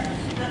worm.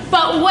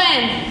 But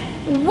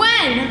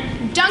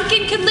when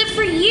Duncan could live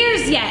for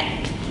years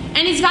yet,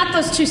 and he's got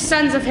those 2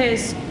 sons of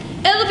his,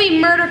 it'll be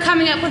murder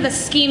coming up with a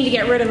scheme to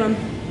get rid of him.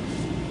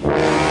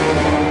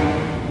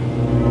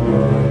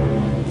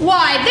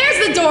 Why,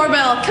 there's the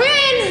doorbell. Come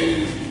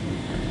in.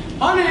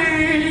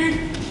 Honey,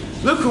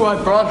 look who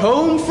I brought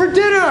home for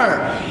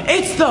dinner.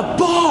 It's the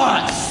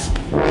boss.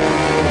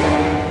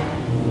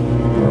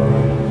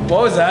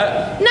 What was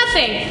that?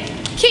 Nothing.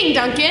 King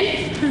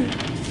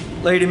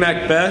Duncan. Lady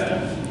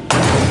Macbeth?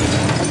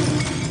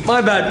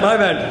 My bad.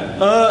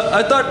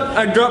 I thought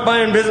I'd drop by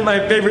and visit my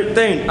favorite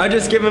Thane. I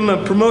just give him a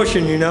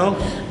promotion, you know?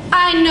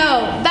 I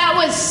know. That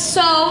was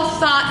so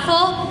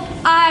thoughtful.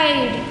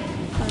 I'd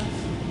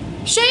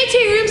show you to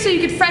your room so you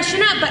could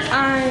freshen up, but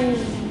I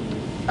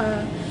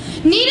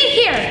need it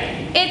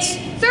here. It's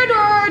 3rd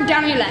door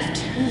down your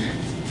left.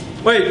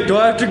 Wait, do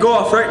I have to go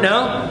off right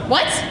now?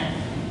 What?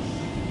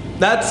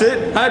 That's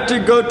it? I have to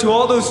go to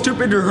all those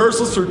stupid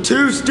rehearsals for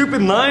 2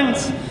 stupid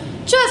lines?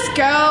 Just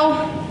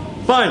go.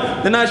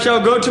 Fine, then I shall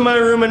go to my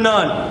room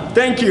anon.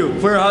 Thank you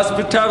for your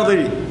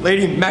hospitality,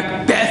 Lady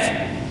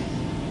Macbeth.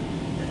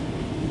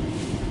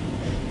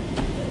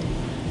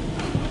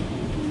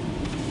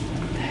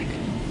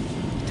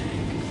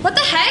 What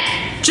the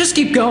heck? Just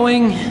keep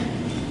going.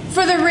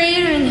 For the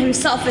raven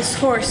himself is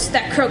hoarse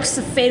that croaks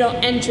the fatal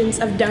entrance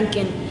of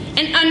Duncan,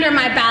 and under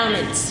my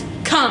battlements,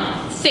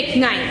 come, thick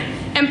night,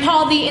 and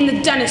pall thee in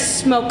the dunnest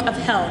smoke of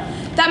hell,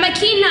 that my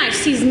keen knife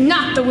sees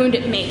not the wound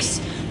it makes,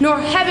 nor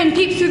heaven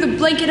peep through the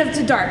blanket of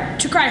the dark,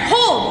 to cry,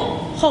 hold,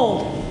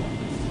 hold.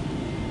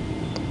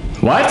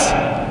 What?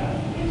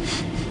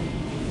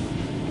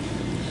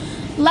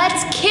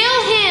 Let's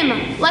kill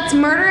him. Let's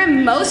murder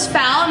him most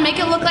foul and make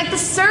it look like the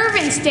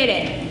servants did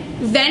it.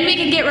 Then we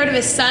can get rid of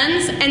his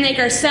sons and make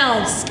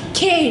ourselves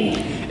king.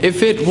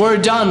 If it were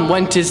done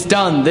when 'tis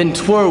done, then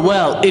 'twere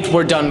well it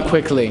were done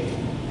quickly.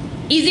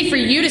 Easy for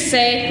you to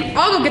say.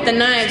 I'll go get the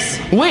knives.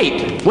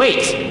 Wait.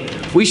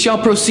 We shall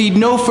proceed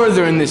no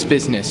further in this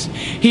business.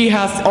 He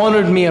hath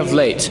honored me of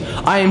late.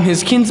 I am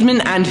his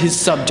kinsman and his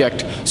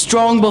subject,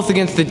 strong both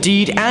against the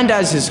deed and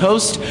as his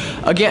host.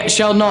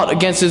 Shall not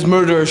against his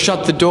murderer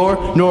shut the door,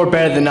 nor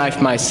bear the knife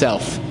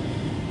myself.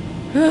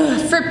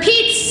 For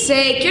Pete's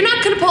sake, you're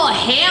not gonna pull a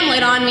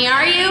Hamlet on me,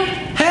 are you?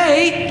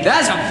 Hey,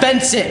 that's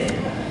offensive.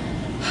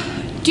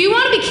 Do you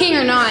want to be king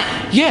or not?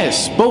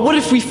 Yes, but what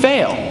if we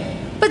fail?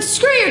 But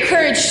screw your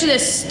courage to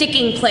this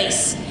sticking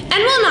place.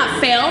 And we'll not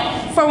fail,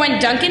 for when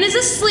Duncan is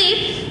asleep,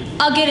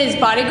 I'll get his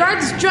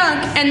bodyguards drunk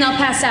and they'll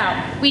pass out.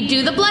 We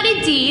do the bloody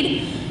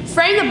deed,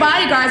 frame the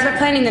bodyguards by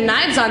planting the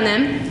knives on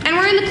them, and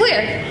we're in the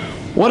clear.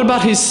 What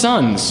about his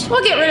sons?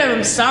 We'll get rid of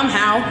them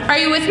somehow. Are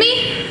you with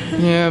me?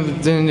 Yeah,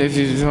 but then if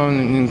you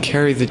don't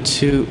carry the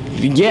 2...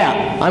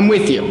 Yeah, I'm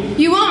with you.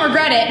 You won't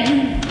regret it.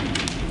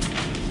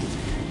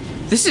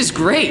 This is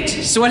great.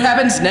 So what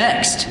happens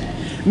next?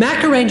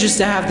 Mac arranges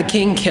to have the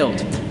king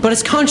killed, but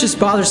his conscience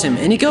bothers him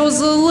and he goes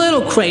a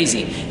little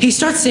crazy. He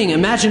starts seeing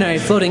imaginary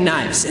floating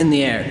knives in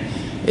the air.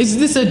 Is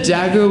this a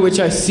dagger which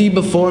I see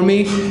before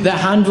me, the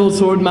handle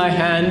toward my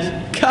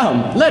hand?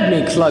 Come, let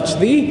me clutch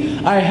thee.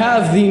 I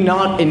have thee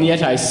not, and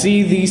yet I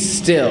see thee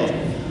still.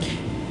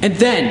 And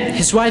then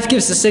his wife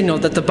gives the signal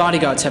that the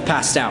bodyguards have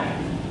passed out.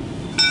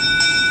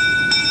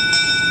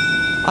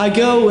 I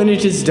go when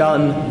it is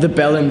done, the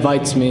bell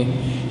invites me.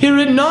 Hear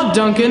it not,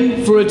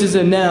 Duncan, for it is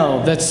a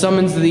knell that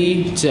summons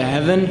thee to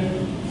heaven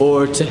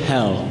or to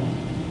hell.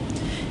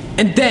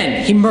 And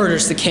then he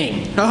murders the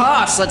king.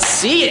 Haha, so let's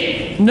see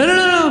it. No.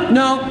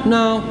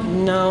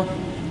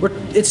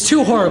 It's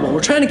too horrible. We're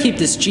trying to keep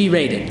this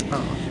G-rated.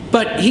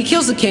 But he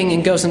kills the king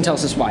and goes and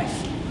tells his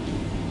wife.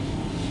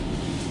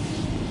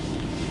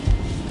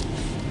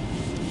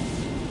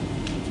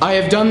 I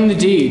have done the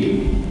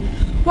deed.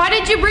 Why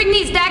did you bring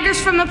these daggers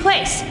from the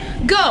place?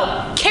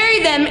 Go, carry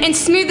them and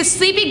smear the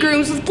sleepy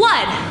grooms with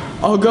blood.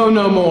 I'll go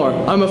no more.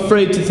 I'm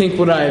afraid to think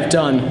what I have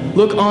done.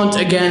 Look on't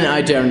again,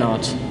 I dare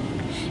not.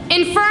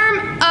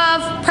 Infirm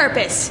of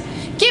purpose.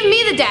 Give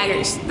me the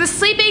daggers. The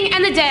sleeping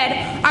and the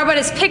dead are but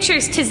as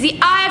pictures. 'Tis the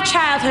eye of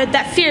childhood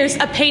that fears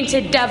a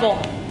painted devil.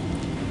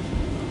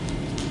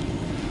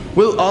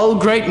 Will all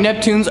great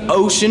Neptune's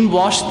ocean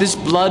wash this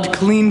blood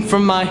clean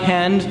from my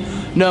hand?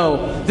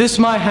 No, this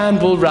my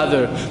hand will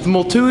rather, the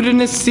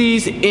multitudinous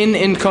seas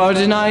in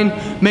Cardinine,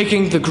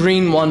 making the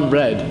green one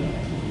red.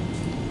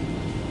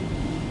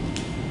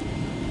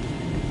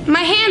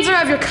 My hands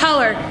are of your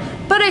color,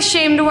 but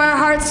ashamed to wear a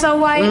heart so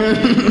white.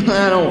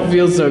 I don't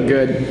feel so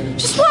good.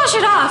 Just wash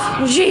it off.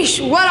 Jeesh,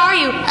 what are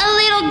you, a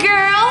little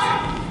girl?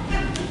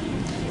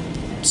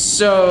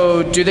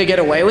 So, do they get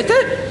away with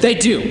it? They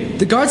do.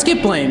 The guards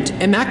get blamed,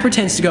 and Mac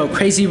pretends to go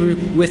crazy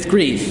with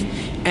grief,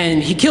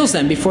 and he kills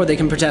them before they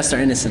can protest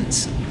their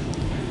innocence.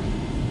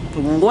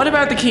 What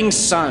about the king's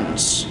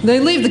sons? They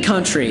leave the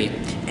country,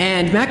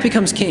 and Mac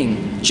becomes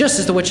king, just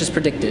as the witches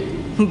predicted.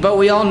 But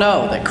we all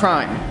know that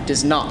crime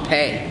does not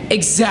pay.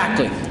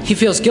 Exactly. He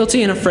feels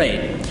guilty and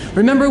afraid.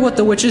 Remember what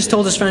the witches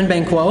told his friend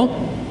Banquo?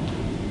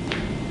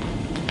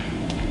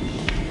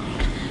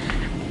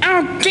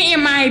 I'll get you,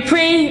 my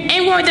pretty,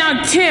 and we're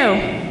down too.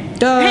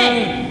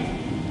 Hey!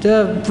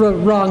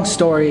 Wrong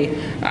story.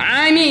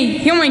 I mean,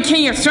 he won't kill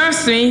your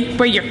sorcery,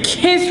 but your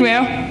kids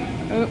will.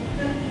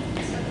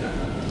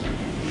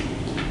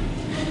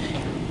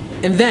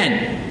 And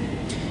then,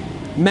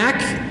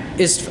 Mac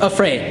is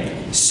afraid.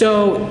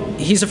 So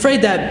he's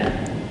afraid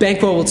that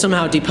Banquo will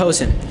somehow depose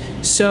him.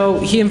 So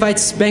he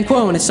invites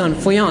Banquo and his son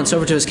Fleance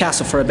over to his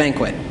castle for a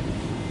banquet.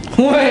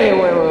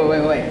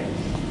 Wait.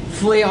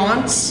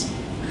 Fleance?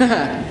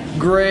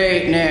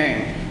 Great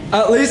name.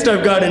 At least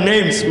I've got a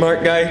name,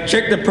 smart guy.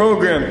 Check the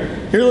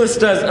program. You're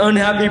listed as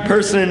unhappy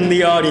person in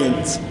the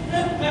audience.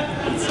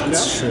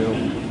 That's true.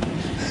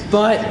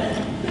 But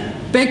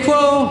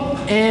Banquo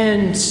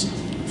and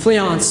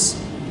Fleance,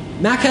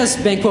 Mac has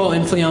Banquo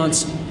and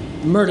Fleance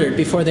murdered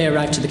before they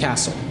arrive to the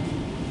castle.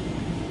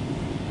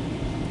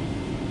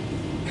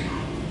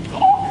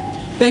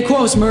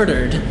 Banquo is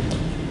murdered.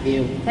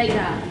 Take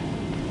that.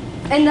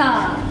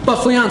 But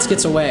Fleance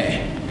gets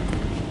away.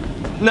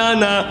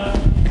 Nah.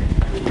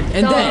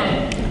 And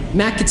then,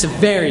 Mac gets a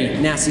very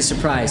nasty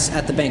surprise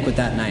at the banquet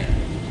that night.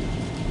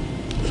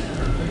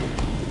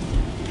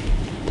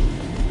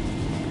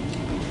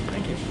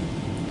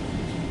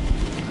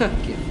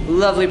 Thank you.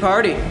 Lovely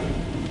party.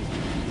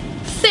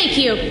 Thank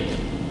you.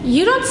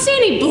 You don't see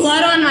any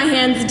blood on my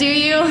hands, do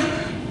you?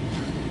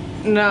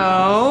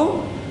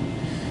 No.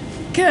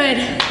 Good.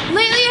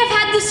 Lately I've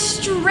had the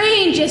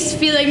strangest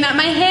feeling that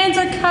my hands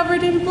are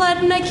covered in blood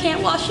and I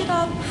can't wash it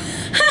off.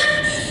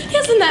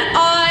 Isn't that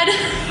odd?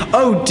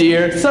 Oh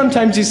dear,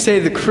 sometimes you say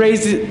the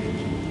crazy...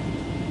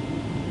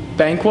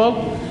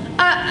 Banquo?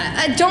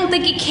 I don't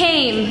think he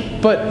came.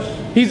 But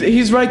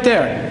he's right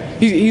there.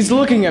 He's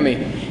looking at me.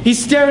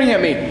 He's staring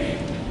at me.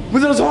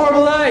 With those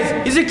horrible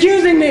eyes. He's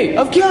accusing me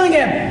of killing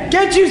him.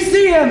 Can't you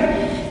see him?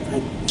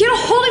 Get a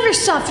hold of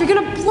yourself. You're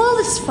gonna blow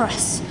this for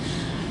us.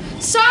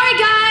 Sorry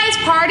guys,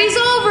 party's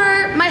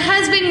over. My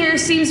husband here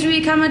seems to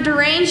become a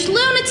deranged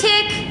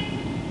lunatic.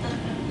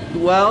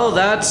 Well,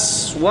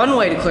 that's one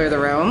way to clear the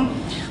room.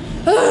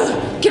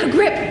 Ugh, get a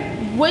grip,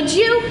 would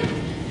you?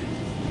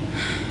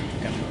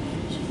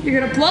 You're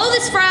gonna blow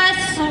this for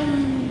us.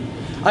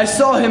 I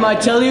saw him, I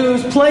tell you. It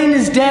was plain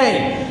as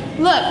day.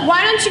 Look,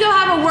 why don't you go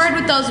have a word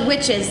with those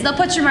witches? They'll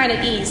put your mind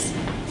at ease.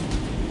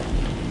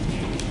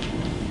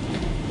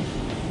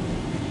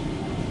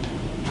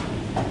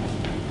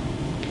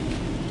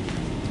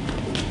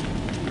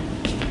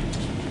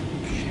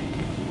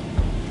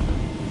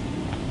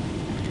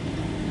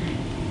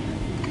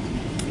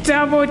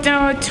 Double,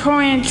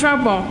 toy and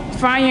trouble,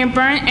 fire and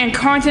burn and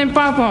constant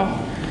bubble.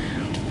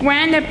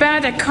 Round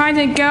about the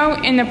constant go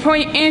in the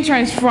point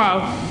entrance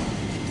flow.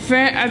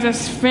 Fear of the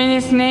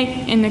spinning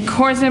snake in the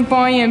coursing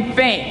boy and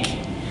bake.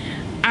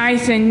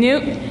 Ice and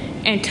newt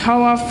and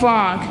toe of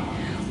frog.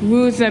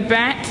 Rules a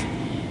bat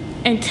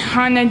and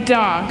ton of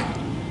dog.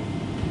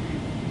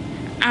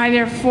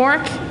 Either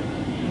fork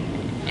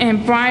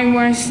and brine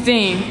one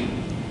steam.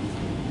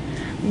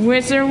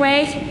 Wizard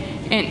wake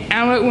and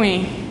outward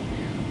wing.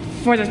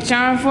 For the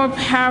charmful,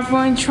 powerful,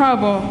 and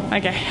trouble,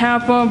 like a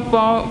helpful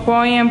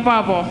boy and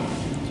bubble.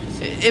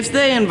 If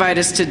they invite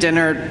us to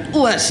dinner,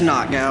 let's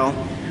not go.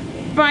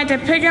 By the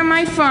pick of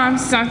my thumb,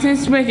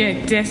 something's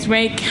wicked, this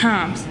way it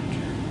comes.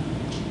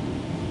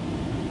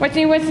 What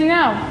do you want to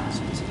know?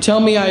 Tell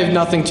me I have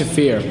nothing to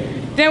fear.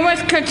 There was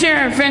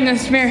Kajira, friend of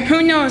spirit,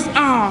 who knows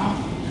all.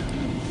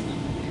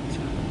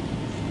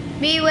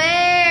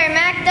 Beware,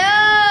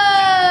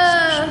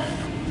 Macduff!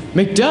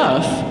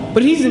 Macduff?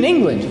 But he's in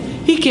England.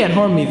 He can't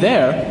harm me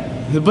there.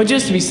 But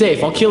just to be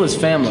safe, I'll kill his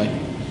family.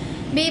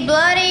 Be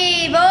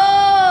bloody,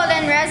 bold,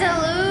 and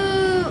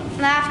resolute.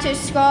 Laugh have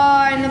to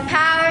scorn the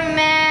power of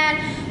man,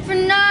 for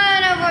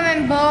none of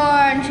women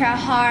born shall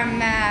harm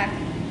Mac.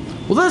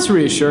 Well, that's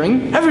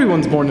reassuring.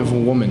 Everyone's born of a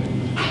woman.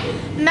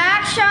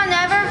 Mac shall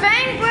never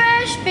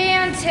vanquish be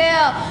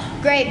until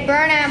great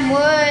Burnham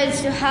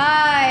woods to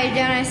hide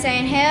on a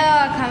St.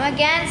 Hill come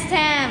against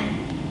him.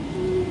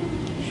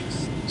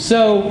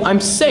 So, I'm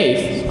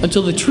safe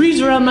until the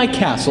trees around my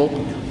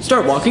castle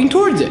start walking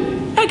towards it.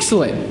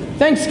 Excellent.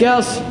 Thanks,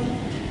 gals.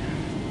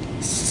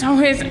 So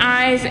his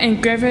eyes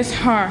and Griffith's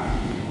heart,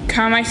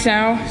 come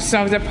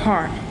ourselves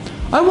apart.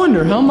 I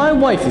wonder how my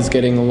wife is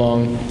getting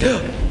along.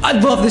 I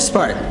love this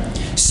part.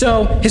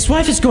 So, his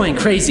wife is going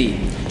crazy.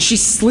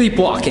 She's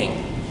sleepwalking.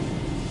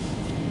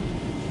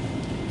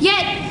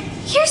 Yet,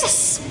 here's a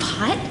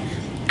spot.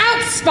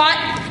 Out, Spot!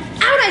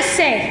 Out, I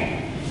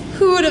say!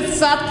 Who would have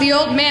thought the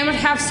old man would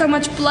have so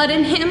much blood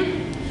in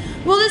him?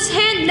 Will this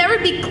hand never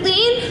be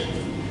clean?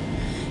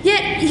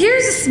 Yet,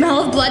 here's a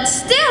smell of blood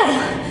still.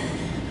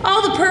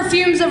 All the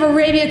perfumes of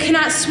Arabia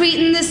cannot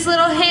sweeten this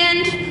little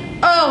hand.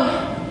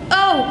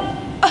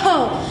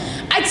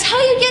 I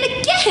tell you yet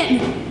again,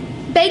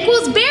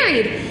 Bakewell's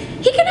buried.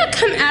 He cannot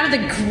come out of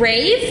the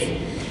grave.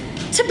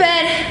 To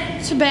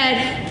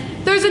bed.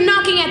 There's a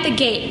knocking at the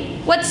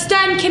gate. What's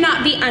done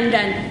cannot be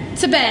undone.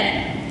 To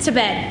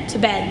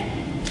bed.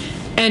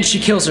 And she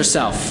kills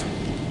herself.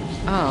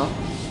 Oh.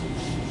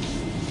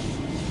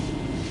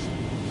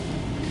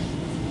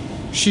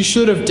 She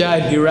should have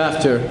died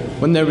hereafter,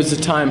 when there was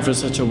a time for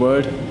such a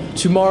word.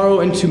 Tomorrow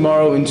and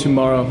tomorrow and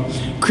tomorrow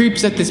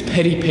creeps at this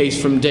petty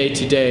pace from day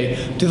to day,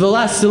 to the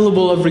last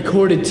syllable of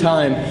recorded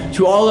time,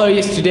 to all our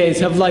yesterdays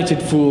have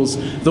lighted fools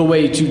the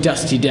way to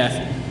dusty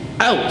death.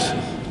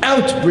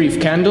 Out, brief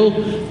candle!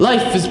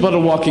 Life is but a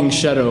walking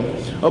shadow,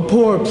 a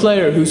poor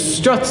player who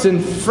struts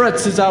and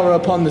frets his hour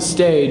upon the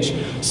stage,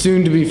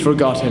 soon to be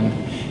forgotten.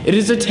 It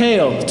is a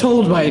tale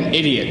told by an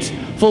idiot,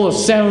 full of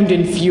sound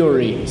and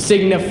fury,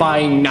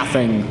 signifying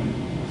nothing.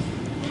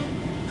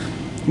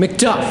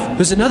 Macduff,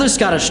 who's another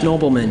Scottish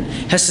nobleman,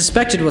 has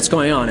suspected what's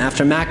going on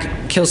after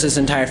Mac kills his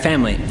entire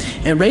family,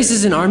 and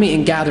raises an army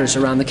and gathers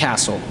around the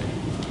castle.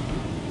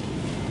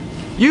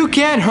 You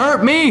can't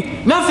hurt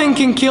me! Nothing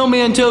can kill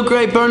me until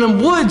great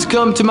Burnham woods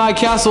come to my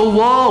castle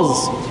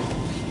walls!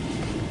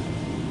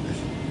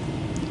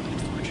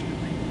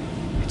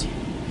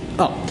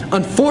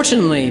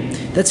 Unfortunately,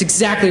 that's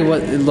exactly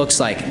what it looks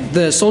like.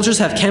 The soldiers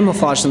have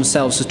camouflaged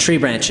themselves with tree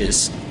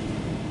branches.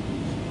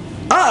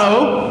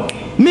 Uh-oh!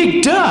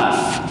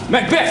 Macduff!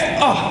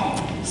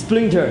 Macbeth!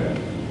 Splinter.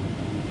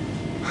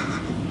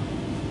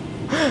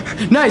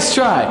 Nice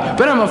try,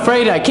 but I'm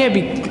afraid I can't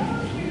be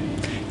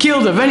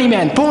killed of any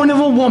man born of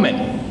a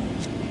woman.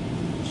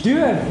 Do you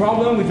have a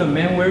problem with a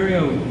man wearing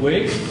a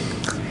wig?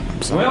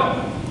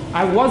 Well,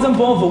 I wasn't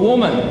born of a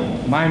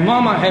woman. My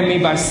mama had me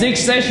by 6th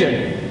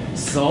session.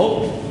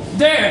 So,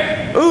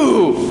 there!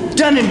 Ooh,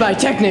 done it by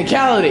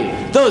technicality.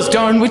 Those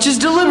darn witches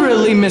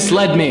deliberately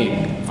misled me.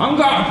 I'm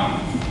gone.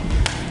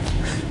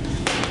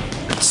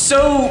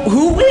 So,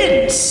 who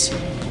wins?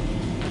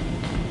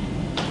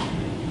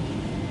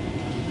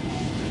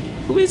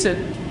 Who is it?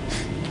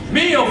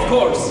 Me, of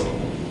course.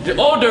 The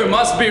order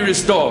must be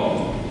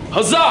restored.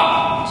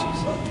 Huzzah!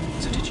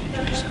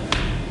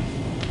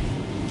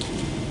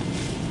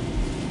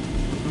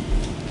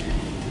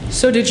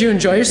 So, did you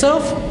enjoy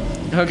yourself?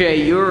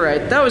 Okay, you were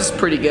right. That was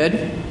pretty good.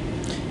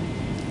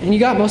 And you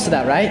got most of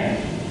that, right?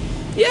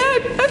 Yeah,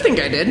 I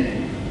think I did.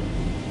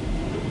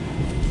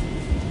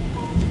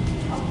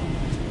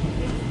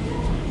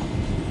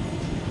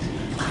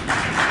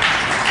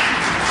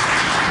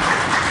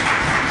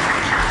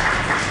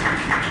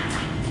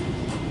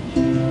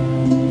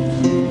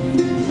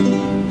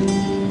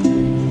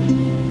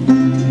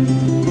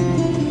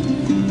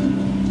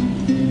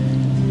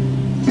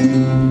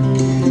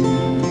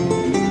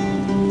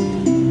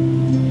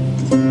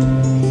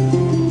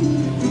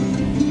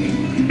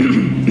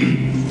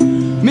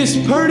 Miss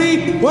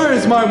Purdy, where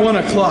is my 1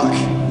 o'clock?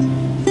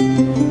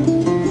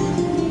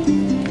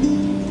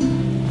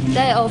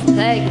 Day of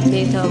plague,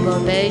 Mr.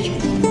 Burbage.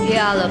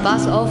 Here are the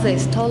box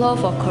office total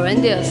for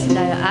Corinthians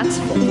that you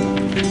asked for.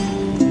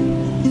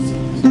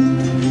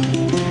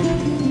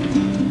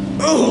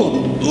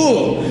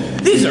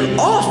 These are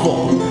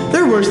awful.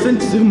 They're worse than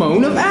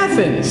Timon of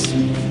Athens.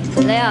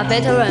 They are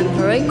better than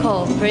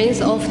Perico, Prince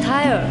of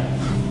Tyre.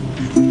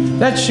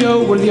 That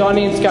show where the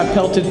audience got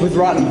pelted with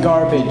rotten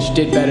garbage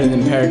did better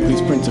than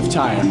Pericles, Prince of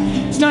Tyre.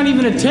 It's not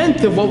even a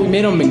tenth of what we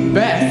made on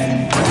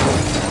Macbeth.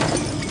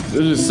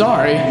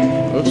 Sorry.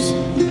 Oops.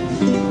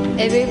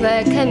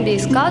 Everywhere can be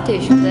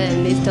Scottish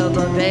then, Mr.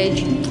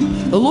 Burbage.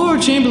 The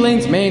Lord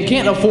Chamberlain's man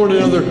can't afford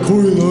another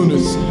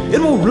Coriolanus. It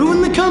will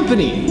ruin the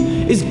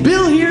company. Is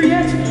Bill here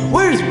yet?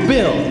 Where's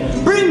Bill?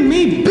 Bring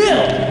me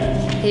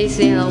Bill! He's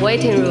in the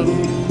waiting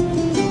room.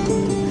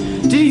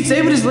 Did he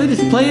say what his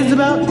latest play is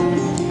about?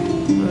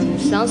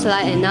 Sounds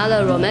like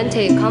another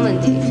romantic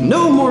comedy.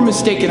 No more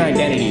mistaken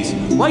identities.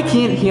 Why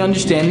can't he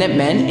understand that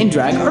men in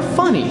drag are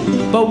funny,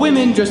 but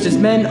women dressed as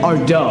men are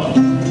dull?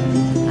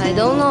 I I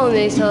don't know,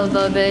 Mr.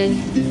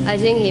 Burbage. I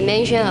think he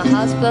mentioned a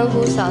husband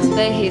who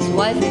suspects his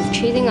wife is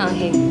cheating on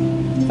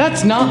him.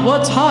 That's not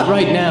what's hot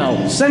right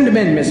now. Send him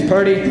in, Miss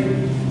Purdy.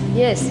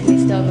 Yes,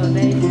 Mr.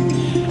 Burbage.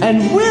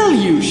 And will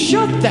you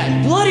shut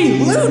that bloody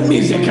lute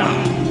music up?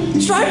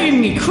 It's driving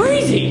me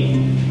crazy.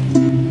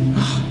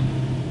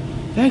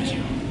 Thank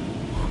you.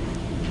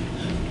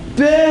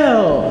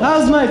 Bill,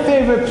 how's my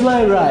favorite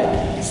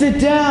playwright? Sit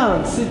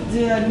down,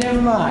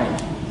 never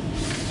mind.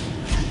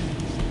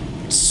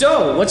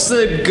 So, what's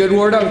the good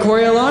word on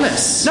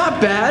Coriolanus? Not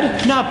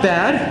bad, not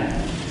bad.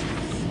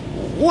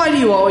 Why do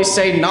you always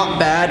say not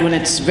bad when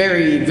it's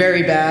very,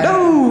 very bad?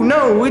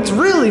 No, it's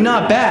really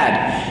not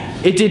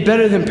bad. It did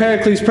better than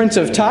Pericles, Prince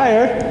of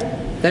Tyre.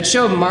 That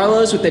show of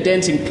Marlowe's with the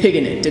dancing pig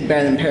in it did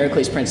better than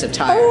Pericles, Prince of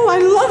Tyre. Oh, I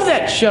love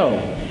that show.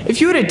 If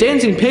you had a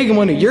dancing pig in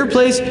one of your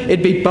plays,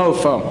 it'd be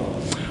Bofo.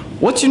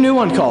 What's your new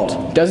one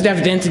called? Does it have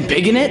a dancing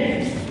pig in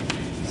it?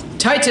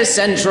 Titus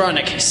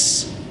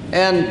Andronicus.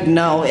 And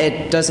no,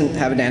 it doesn't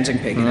have a dancing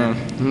pig in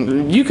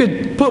it. You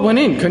could put one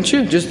in, couldn't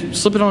you? Just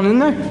slip it on in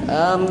there?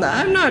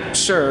 I'm not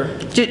sure.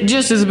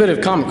 Just as a bit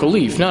of comic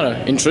relief, not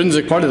an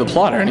intrinsic part of the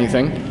plot or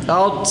anything.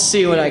 I'll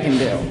see what I can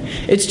do.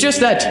 It's just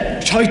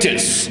that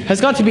Titus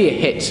has got to be a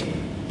hit.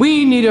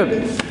 We need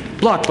a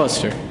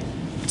blockbuster.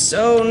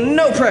 So,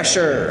 no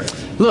pressure.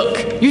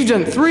 Look, you've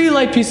done 3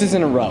 light pieces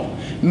in a row.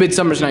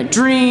 Midsummer's Night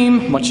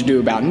Dream, Much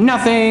Ado About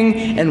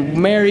Nothing, and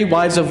Merry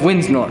Wives of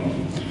Windsor.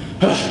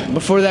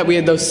 Before that, we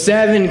had those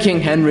 7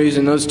 King Henrys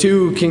and those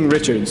 2 King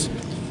Richards.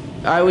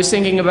 I was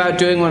thinking about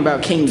doing one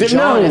about King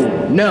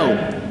John.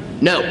 No.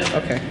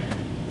 Okay.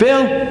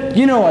 Bill,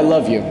 you know I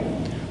love you.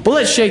 But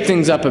let's shake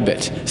things up a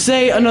bit.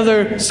 Say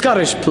another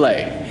Scottish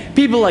play.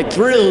 People like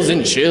thrills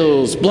and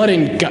chills, blood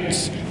and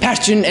guts,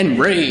 passion and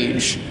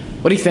rage.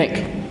 What do you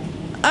think?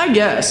 I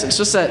guess. It's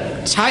just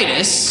that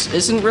Titus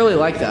isn't really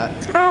like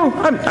that. Oh,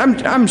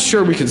 I'm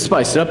sure we could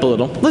spice it up a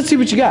little. Let's see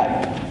what you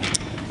got.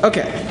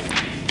 Okay.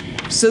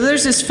 So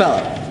there's this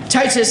fella,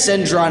 Titus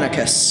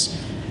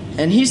Andronicus,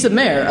 and he's the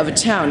mayor of a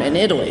town in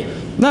Italy.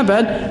 Not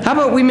bad. How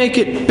about we make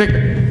it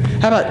bigger?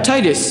 How about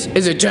Titus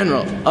is a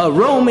general, a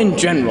Roman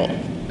general?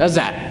 How's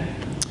that?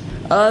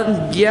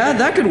 Yeah,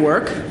 that could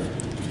work.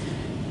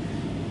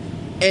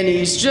 And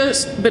he's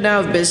just been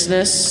out of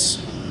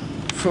business,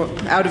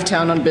 out of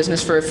town on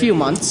business for a few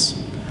months.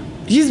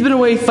 He's been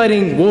away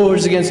fighting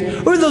wars against,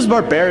 who are those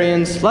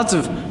barbarians? Lots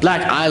of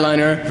black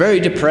eyeliner, very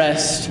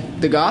depressed.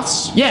 The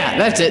Goths? Yeah,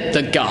 that's it,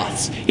 the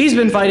Goths. He's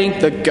been fighting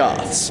the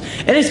Goths.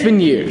 And it's been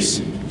years.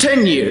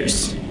 10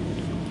 years.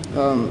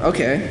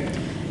 Okay.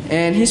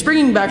 And he's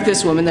bringing back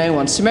this woman that he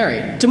wants to marry,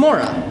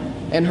 Tamora,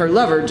 and her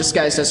lover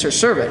disguised as her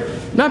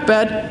servant. Not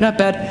bad, not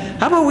bad.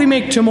 How about we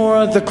make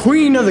Tamora the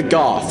queen of the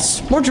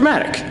Goths? More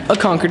dramatic, a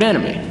conquered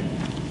enemy.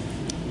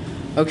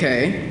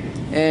 Okay.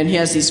 And he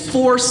has these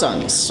 4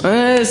 sons.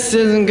 This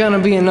isn't gonna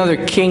be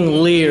another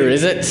King Lear,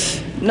 is it?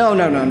 No.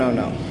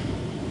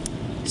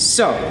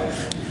 So,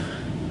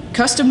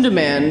 custom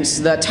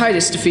demands that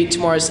Titus defeat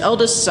Tamora's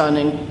eldest son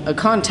in a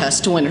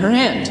contest to win her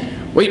hand.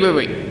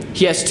 Wait.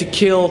 He has to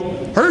kill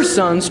her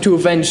sons to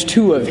avenge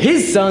 2 of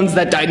his sons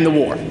that died in the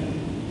war.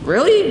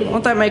 Really?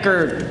 Won't that make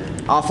her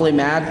awfully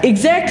mad?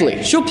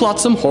 Exactly. She'll plot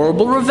some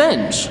horrible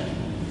revenge.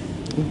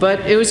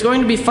 But it was going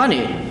to be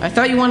funny. I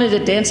thought you wanted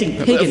a dancing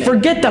pig in it.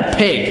 Forget the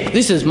pig.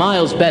 This is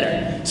miles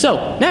better.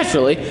 So,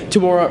 naturally,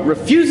 Tamora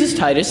refuses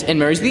Titus and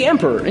marries the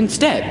emperor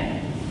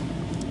instead.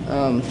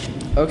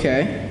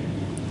 Okay.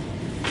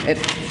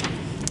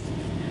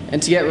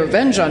 And to get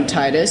revenge on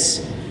Titus,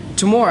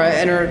 Tamora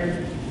and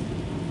her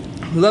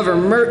lover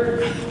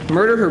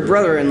murder her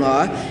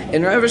brother-in-law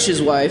and ravish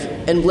his wife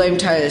and blame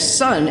Titus'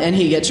 son, and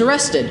he gets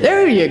arrested.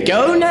 There you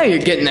go. Now you're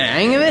getting the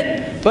hang of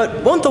it.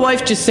 But won't the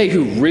wife just say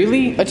who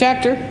really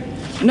attacked her?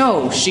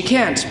 No, she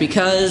can't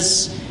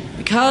because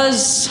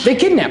they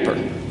kidnap her.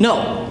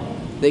 No,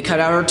 they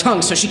cut out her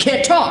tongue so she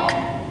can't talk.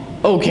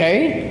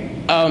 Okay.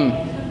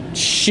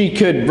 She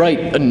could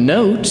write a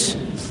note.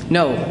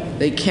 No,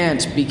 they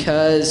can't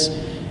because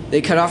they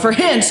cut off her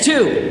hands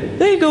too.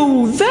 They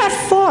go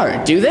that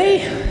far, do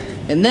they?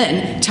 And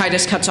then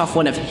Titus cuts off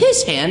one of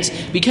his hands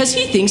because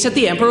he thinks that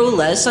the emperor will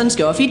let his sons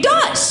go if he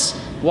does.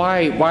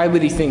 Why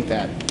would he think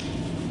that?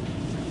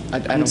 I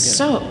don't get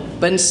it.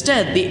 But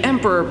instead, the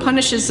emperor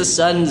punishes the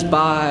sons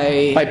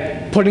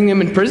by putting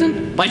them in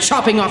prison? By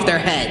chopping off their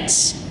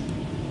heads.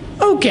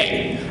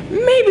 Okay,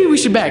 maybe we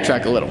should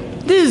backtrack a little.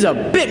 This is a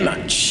bit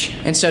much.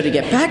 And so to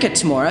get back at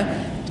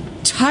Tamora,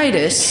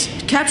 Titus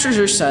captures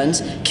her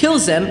sons,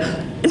 kills them,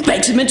 and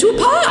bakes them into a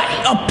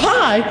pie. A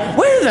pie?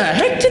 Where the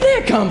heck did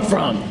that come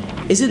from?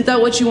 Isn't that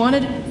what you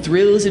wanted?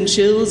 Thrills and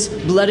chills,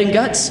 blood and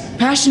guts,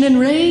 passion and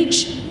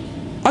rage?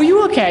 Are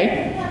you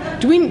okay?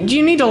 Do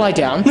you need to lie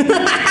down?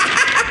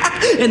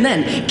 And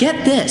then,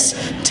 get this,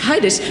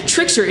 Titus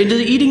tricks her into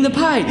eating the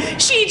pie.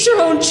 She eats her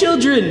own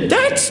children.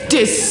 That's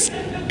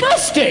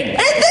disgusting. And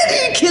then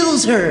he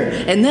kills her.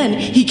 And then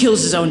he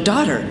kills his own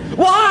daughter.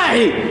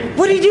 Why?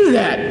 Why did he do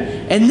that?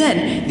 And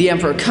then the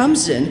emperor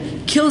comes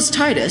in, kills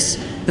Titus,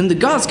 Then the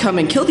gods come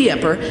and kill the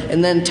emperor,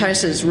 and then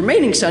Titus's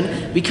remaining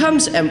son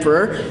becomes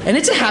emperor, and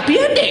it's a happy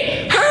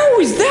ending. How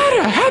is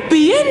that a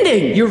happy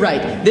ending? You're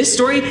right. This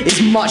story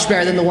is much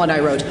better than the one I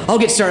wrote. I'll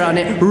get started on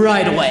it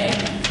right away.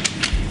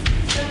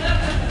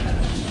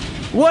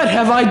 What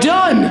have I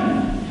done?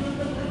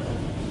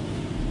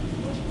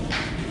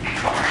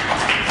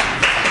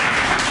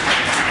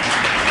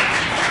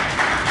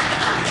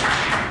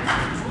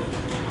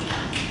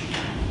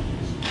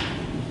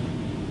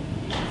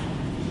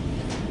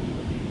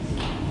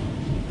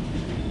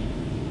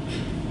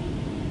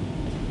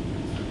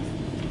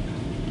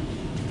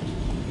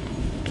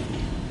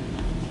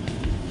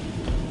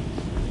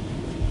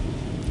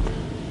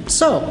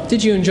 So,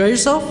 did you enjoy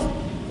yourself?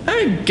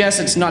 I guess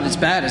it's not as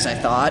bad as I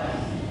thought.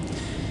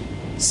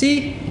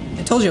 See,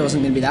 I told you it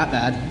wasn't going to be that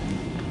bad.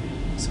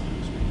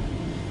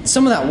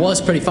 Some of that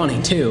was pretty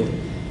funny, too.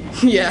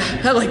 Yeah,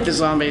 I like the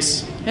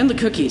zombies. And the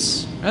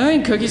cookies. Are there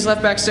any cookies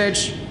left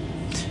backstage?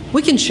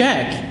 We can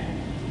check.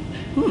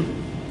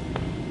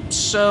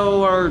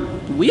 So, are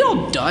we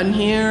all done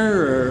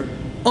here, or...?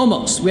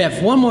 Almost. We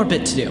have one more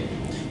bit to do.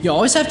 You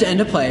always have to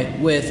end a play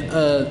with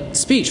a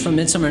speech from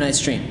Midsummer Night's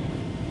Dream.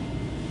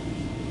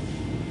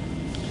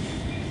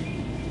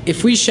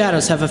 If we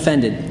shadows have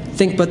offended,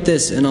 think but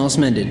this and all's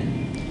mended.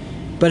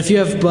 But if you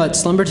have but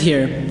slumbered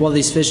here while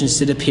these visions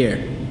did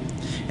appear,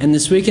 and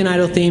this weak and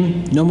idle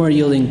theme, no more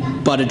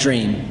yielding but a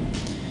dream.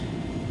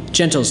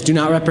 Gentles, do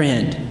not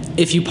reprehend.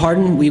 If you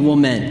pardon, we will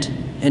mend.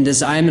 And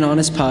as I am an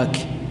honest puck,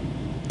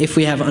 if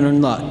we have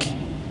unearned luck,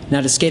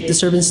 now to escape the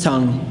serpent's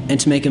tongue and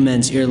to make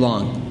amends ere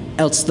long,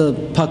 else the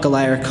puck a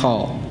liar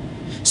call.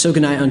 So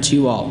good night unto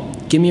you all.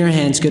 Give me your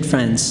hands, good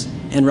friends,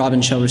 and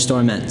Robin shall restore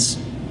amends.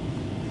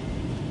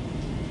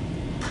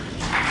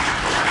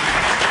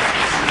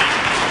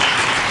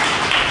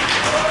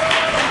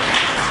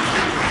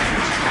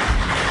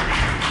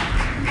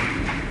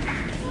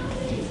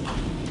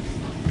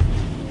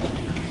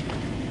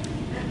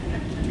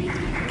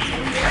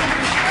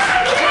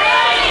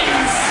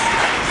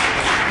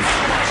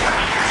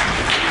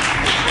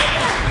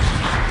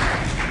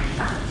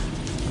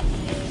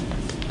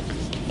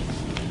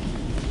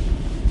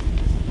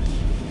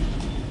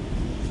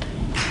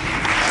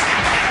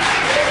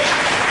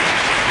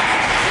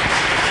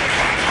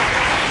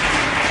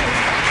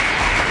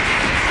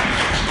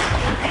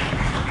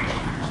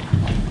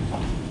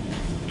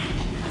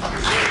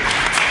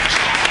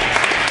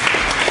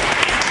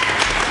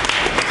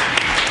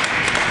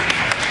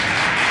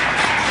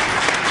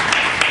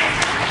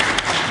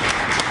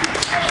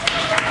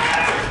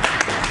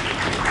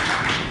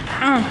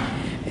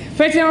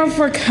 Thanks everyone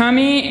for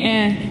coming,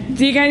 and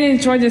do you guys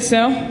enjoy the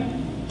show? I'm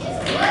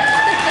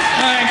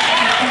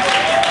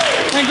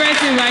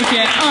glad you like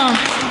it.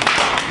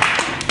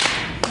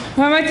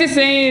 What I'd like to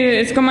say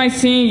is it's my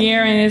senior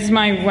year, and it's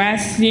my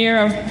last year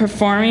of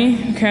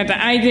performing, because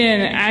I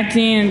did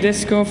acting in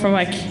this school for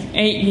like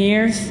 8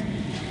 years.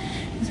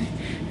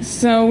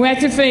 So we have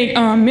to thank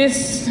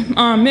Miss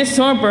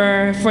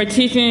Sorber for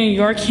teaching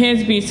your kids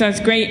to be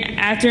such great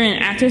actors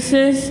and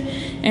actresses,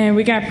 and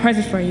we got a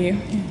present for you.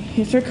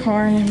 Here's your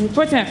card, and we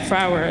put that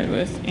flower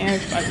with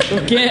Anne's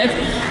bicycle gift.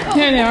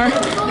 Here they are.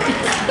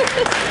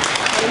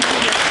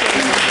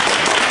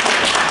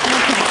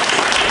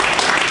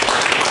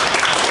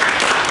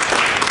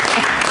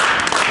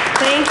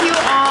 Thank you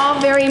all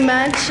very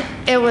much.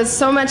 It was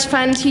so much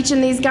fun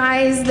teaching these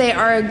guys. They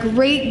are a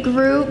great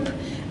group.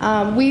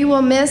 We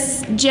will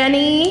miss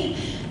Jenny.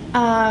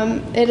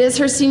 It is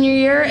her senior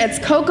year. It's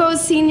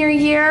Coco's senior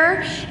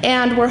year,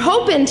 and we're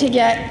hoping to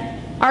get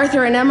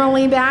Arthur and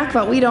Emily back,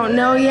 but we don't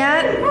know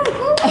yet.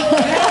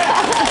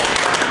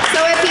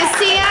 So if you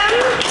see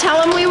them,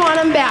 tell them we want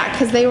them back,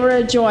 because they were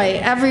a joy.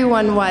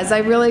 Everyone was. I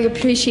really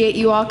appreciate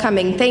you all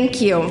coming. Thank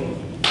you.